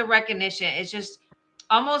like the recognition. It's just,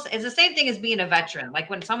 almost, it's the same thing as being a veteran. Like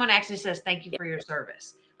when someone actually says thank you for your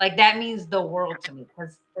service, like that means the world to me,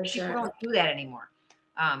 because people don't do that anymore.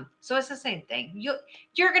 So it's the same thing.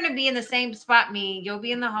 You're going to be in the same spot you'll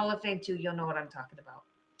be in the Hall of Fame too. You'll know what I'm talking about.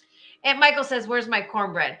 And Michael says, where's my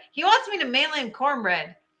cornbread? He wants me to mail him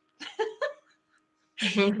cornbread.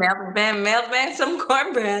 Mailman some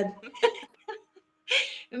cornbread.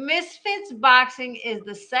 Misfits Boxing is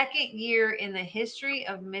the second year in the history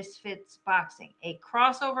of Misfits Boxing, a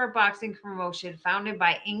crossover boxing promotion founded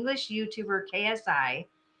by English YouTuber KSI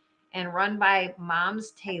and run by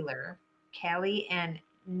Moms Taylor, Callie, and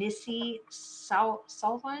Nissy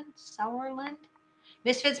Sauerland.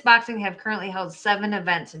 Misfits Boxing have currently held 7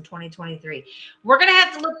 events in 2023. We're going to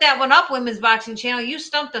have to look that one up, Women's Boxing Channel. You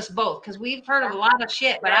stumped us both because we've heard of a lot of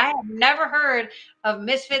shit, but I have never heard of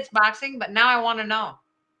Misfits Boxing, but now I want to know.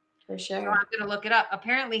 For sure. So I'm going to look it up.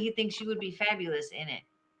 Apparently, he thinks you would be fabulous in it.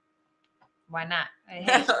 Why not? Hey,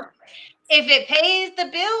 if it pays the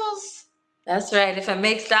bills. That's right. If it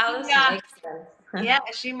makes dollars, it makes sense. Yeah,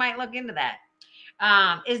 she might look into that.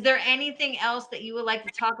 Is there anything else that you would like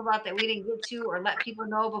to talk about that we didn't get to or let people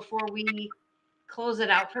know before we close it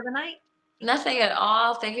out for the night? Nothing at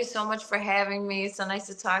all. Thank you so much for having me. It's so nice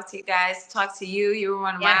to talk to you guys. Talk to you. You were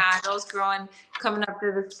one of my idols coming up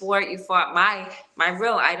through the sport. You fought my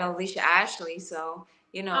real idol, Alicia Ashley. So,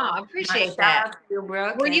 you know. Oh, I appreciate that. You,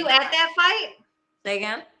 Brooke, were you at that fight? Say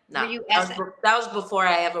again? No. Were you that was before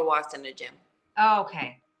I ever walked in the gym. Oh,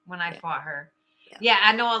 okay. When I fought her. Yeah,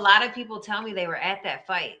 I know a lot of people tell me they were at that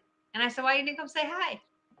fight. And I said, why you didn't come say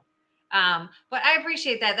hi? But I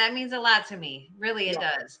appreciate that. That means a lot to me. Really, it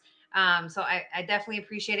does. So I definitely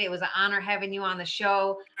appreciate it. It was an honor having you on the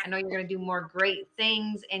show. I know you're going to do more great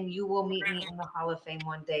things, and you will meet me in the Hall of Fame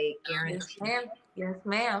one day, guaranteed. Yes, ma'am. Yes,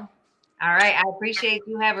 ma'am. All right. I appreciate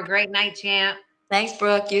you. Have a great night, champ. Thanks,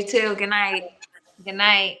 Brooke. You too. Good night. Good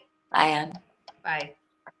night. Bye, Ann. Bye.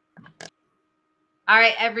 All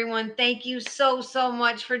right, everyone. Thank you so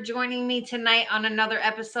much for joining me tonight on another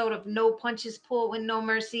episode of No Punches Pulled with No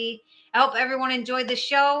Mercy. I hope everyone enjoyed the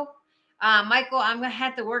show. Michael, I'm going to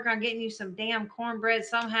have to work on getting you some damn cornbread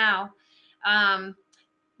somehow.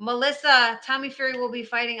 Melissa, Tommy Fury will be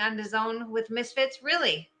fighting on DAZN with Misfits.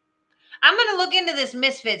 Really? I'm going to look into this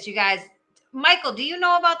Misfits, you guys. Michael, do you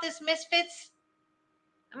know about this Misfits?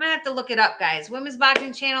 I'm going to have to look it up, guys. Women's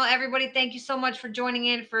Boxing Channel, everybody, thank you so much for joining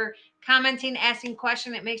in, for commenting, asking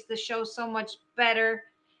questions. It makes the show so much better.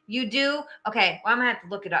 You do? Okay, well, I'm going to have to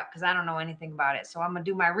look it up because I don't know anything about it. So I'm going to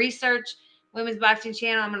do my research. Women's Boxing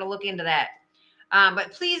Channel, I'm going to look into that.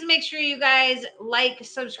 But please make sure you guys like,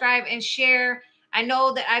 subscribe, and share. I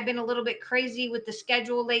know that I've been a little bit crazy with the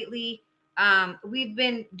schedule lately. We've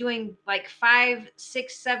been doing like 5,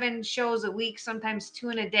 6, 7 shows a week, sometimes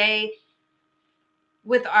 2 in a day.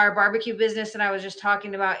 With our barbecue business that I was just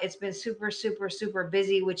talking about, it's been super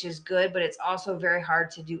busy, which is good, but it's also very hard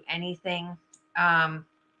to do anything.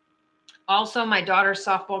 Also, my daughter's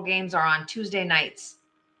softball games are on Tuesday nights.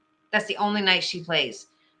 That's the only night she plays.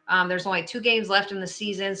 There's only 2 games left in the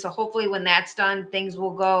season. So hopefully when that's done, things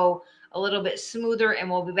will go a little bit smoother and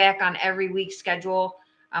we'll be back on every week schedule.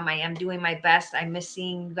 I am doing my best. I miss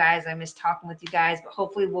seeing you guys. I miss talking with you guys, but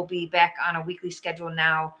hopefully we'll be back on a weekly schedule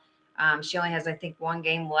now. She only has, I think, 1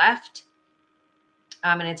 game left.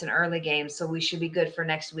 And it's an early game, so we should be good for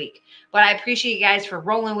next week. But I appreciate you guys for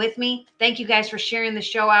rolling with me. Thank you guys for sharing the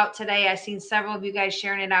show out today. I've seen several of you guys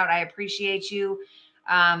sharing it out. I appreciate you.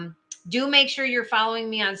 Do make sure you're following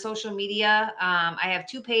me on social media. I have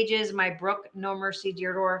 2 pages, my Brooke No Mercy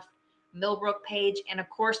Deerdorf Millbrook page, and of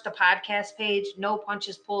course the podcast page, No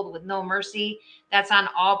Punches Pulled with No Mercy. That's on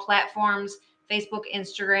all platforms, Facebook,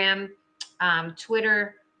 Instagram,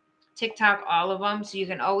 Twitter, TikTok, all of them. So you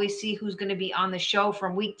can always see who's going to be on the show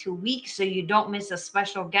from week to week so you don't miss a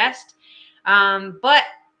special guest. But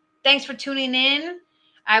thanks for tuning in.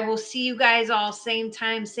 I will see you guys all same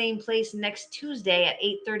time, same place next Tuesday at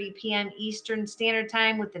 8:30 p.m. Eastern Standard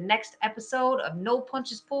Time with the next episode of No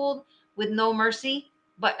Punches Pulled with No Mercy.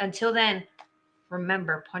 But until then,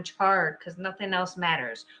 remember, punch hard because nothing else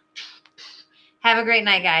matters. Have a great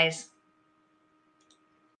night, guys.